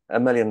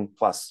 $1 million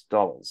plus.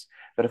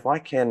 But if I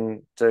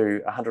can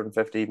do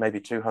 150, maybe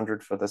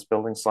 200 for this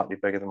building, slightly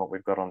bigger than what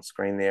we've got on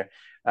screen there,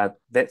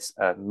 that's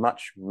a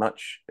much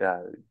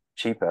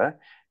cheaper,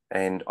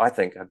 and I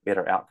think a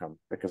better outcome,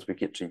 because we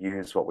get to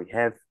use what we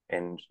have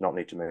and not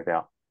need to move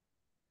out.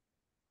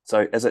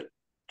 So is it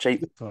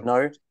cheap?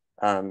 No.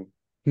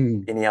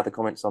 Any other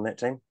comments on that,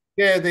 team?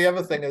 Yeah, the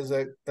other thing is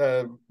that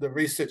the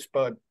research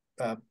by,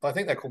 I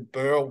think they're called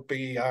Burrell,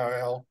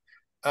 B-E-R-L,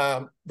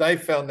 they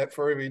found that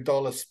for every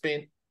dollar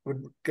spent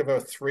would give a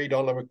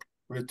 $3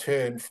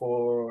 return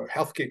for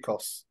healthcare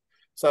costs.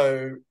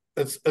 So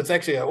it's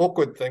actually an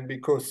awkward thing,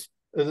 because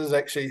it is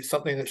actually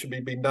something that should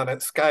be being done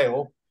at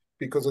scale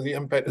because of the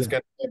impact it's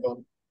going to have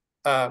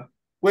on.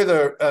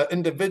 Whether an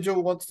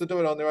individual wants to do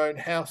it on their own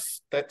house,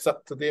 that's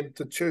up to them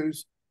to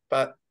choose.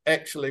 But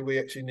actually,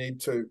 we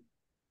need to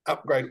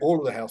upgrade all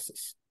of the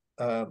houses.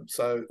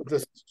 So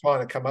this is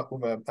trying to come up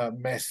with a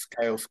mass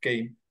scale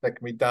scheme that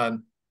can be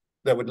done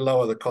that would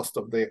lower the cost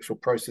of the actual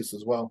process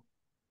as well.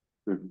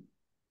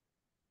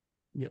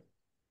 Yep,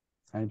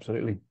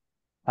 absolutely.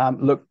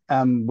 Look,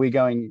 we're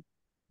going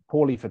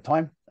poorly for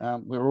time.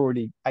 We're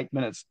already 8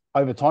 minutes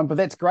over time, but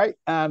that's great.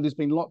 There's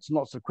been lots and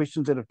lots of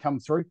questions that have come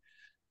through.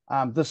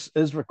 This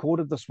is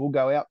recorded. This will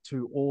go out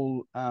to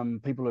all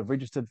people who have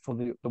registered for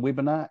the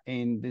webinar,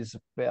 and there's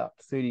about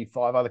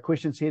 35 other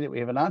questions here that we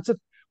haven't answered,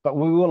 but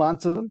we will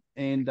answer them,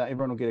 and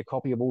everyone will get a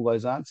copy of all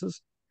those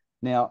answers.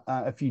 Now,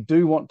 if you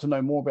do want to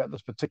know more about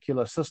this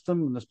particular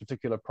system and this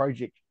particular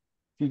project,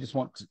 if you just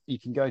want to, you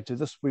can go to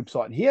this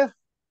website here.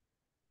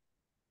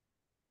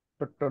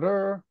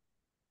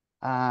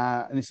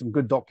 And there's some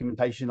good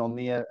documentation on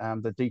there,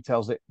 the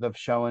details that they've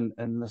shown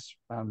in this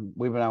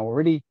webinar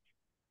already,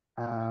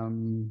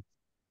 and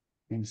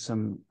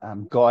some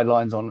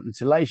guidelines on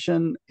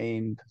insulation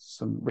and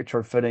some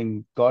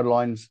retrofitting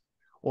guidelines,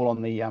 all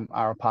on the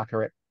ARA-Parka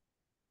Wrap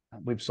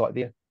website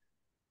there.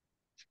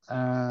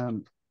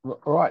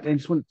 Right, I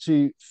just want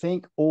to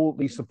thank all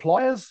the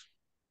suppliers.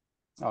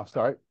 Oh,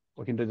 sorry,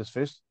 we can do this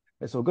first.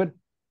 That's all good.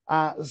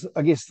 I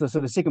guess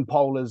the second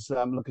poll is,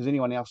 look, is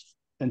anyone else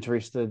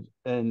interested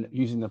in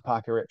using the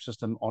Parka Wrap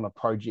system on a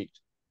project?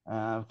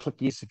 Click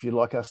yes if you'd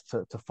like us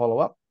to follow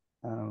up.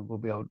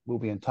 We'll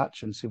be in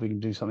touch and see if we can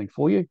do something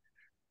for you.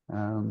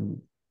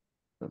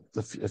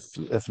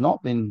 If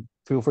not, then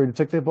feel free to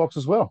tick that box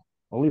as well.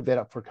 I'll leave that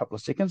up for a couple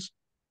of seconds.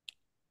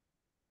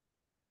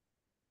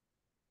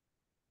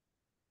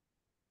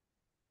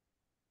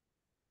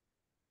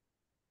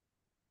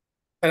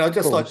 And I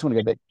just want to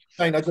go back.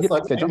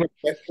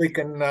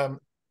 That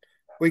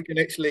we can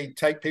actually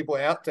take people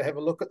out to have a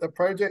look at the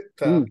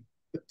project,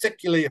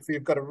 particularly if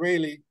you've got a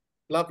really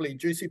lovely,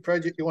 juicy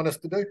project you want us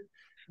to do,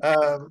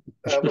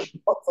 with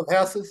lots of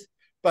houses.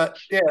 But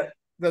yeah,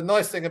 the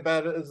nice thing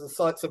about it is the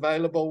site's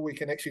available. We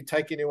can actually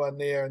take anyone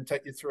there and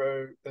take you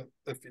through.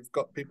 If you've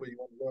got people you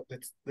want to work,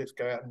 let's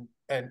go out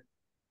and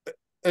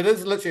it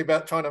is literally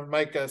about trying to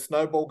make a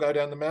snowball go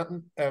down the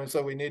mountain.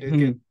 So we need to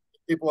get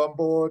people on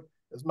board,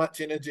 as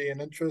much energy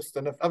and interest,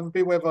 and if other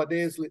people have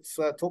ideas, let's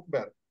talk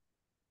about it.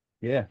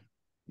 Yeah.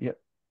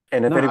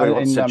 And if anybody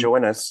wants to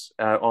join us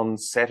on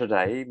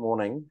Saturday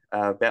morning,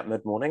 about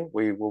mid-morning,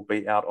 we will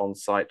be out on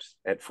site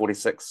at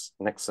 46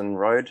 Nixon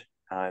Road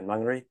in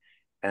Mangere,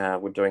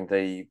 we're doing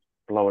the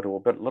blower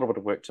door, a little bit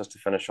of work just to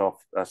finish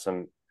off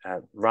some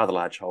rather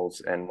large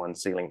holes in one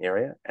ceiling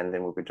area, and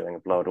then we'll be doing a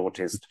blower door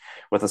test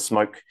with a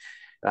smoke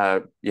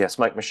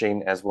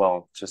machine as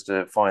well, just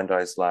to find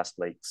those last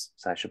leaks.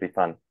 So it should be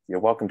fun. You're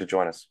welcome to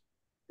join us.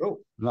 Cool.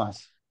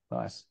 Nice.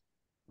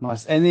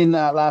 And then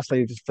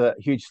lastly, just a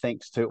huge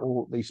thanks to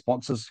all these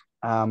sponsors.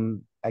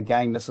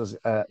 Again, this is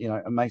a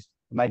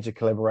major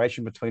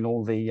collaboration between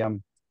all the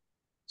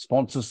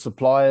sponsors,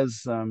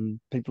 suppliers,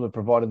 people who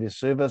provided their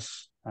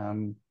service.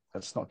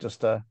 It's not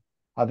just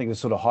I think it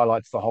sort of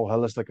highlights the whole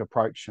holistic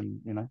approach,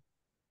 and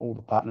all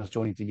the partners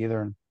joining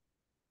together and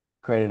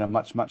creating a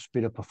much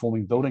better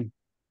performing building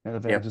out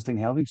of our existing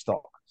housing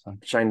stock. So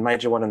Shane,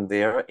 major one in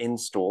there,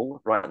 install,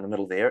 right in the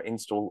middle there,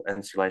 install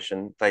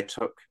insulation. They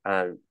took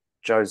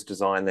Joe's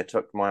design, they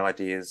took my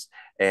ideas,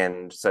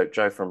 and so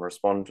Joe from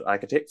Respond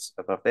Architects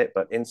above that,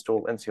 but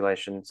install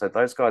insulation. So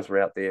those guys were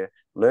out there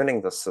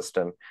learning the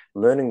system,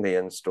 learning the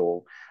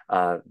install.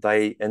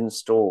 They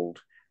installed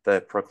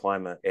the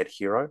ProClima at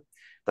Hero.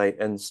 They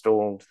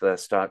installed the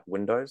Stark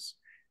windows.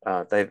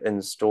 They've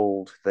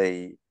installed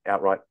the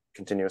outright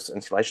continuous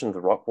insulation, the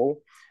rock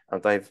wall.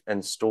 They've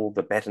installed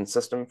the batten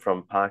system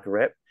from Parka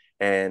Wrap.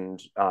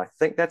 And I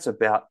think that's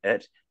about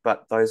it.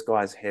 But those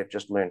guys have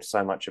just learned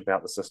so much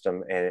about the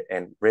system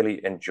and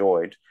really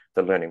enjoyed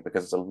the learning,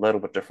 because it's a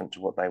little bit different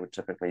to what they would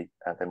typically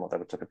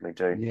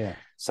do. Yeah.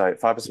 So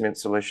Fibre Cement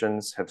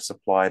Solutions have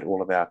supplied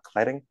all of our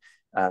cladding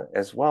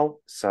as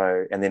well.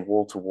 So, and then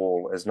wall to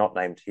wall is not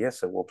named here.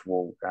 So wall to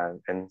wall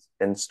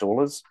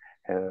installers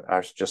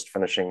are just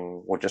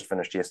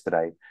finished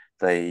yesterday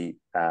the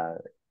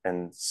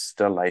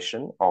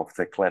installation of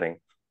the cladding.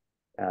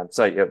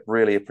 So yeah,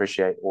 really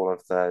appreciate all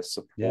of the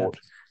support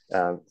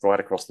right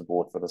across the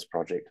board for this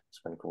project. It's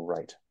been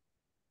great.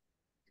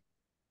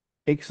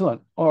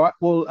 Excellent. All right.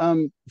 Well,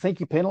 thank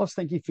you, panelists.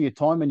 Thank you for your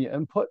time and your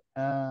input.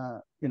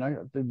 A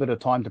bit of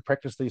time to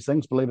practice these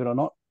things, believe it or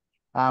not.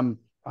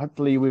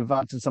 Hopefully we've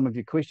answered some of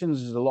your questions.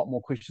 There's a lot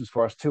more questions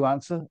for us to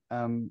answer,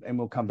 and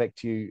we'll come back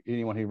to you.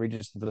 Anyone who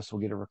registered for this will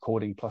get a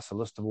recording plus a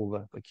list of all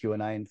the Q&A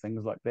and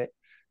things like that.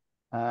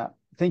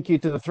 Thank you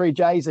to the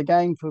 3Js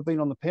again for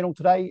being on the panel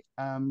today.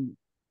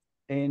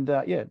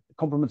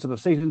 Compliments of the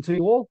season to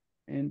you all,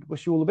 and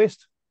wish you all the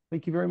best.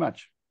 Thank you very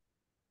much.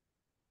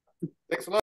 Thanks a lot.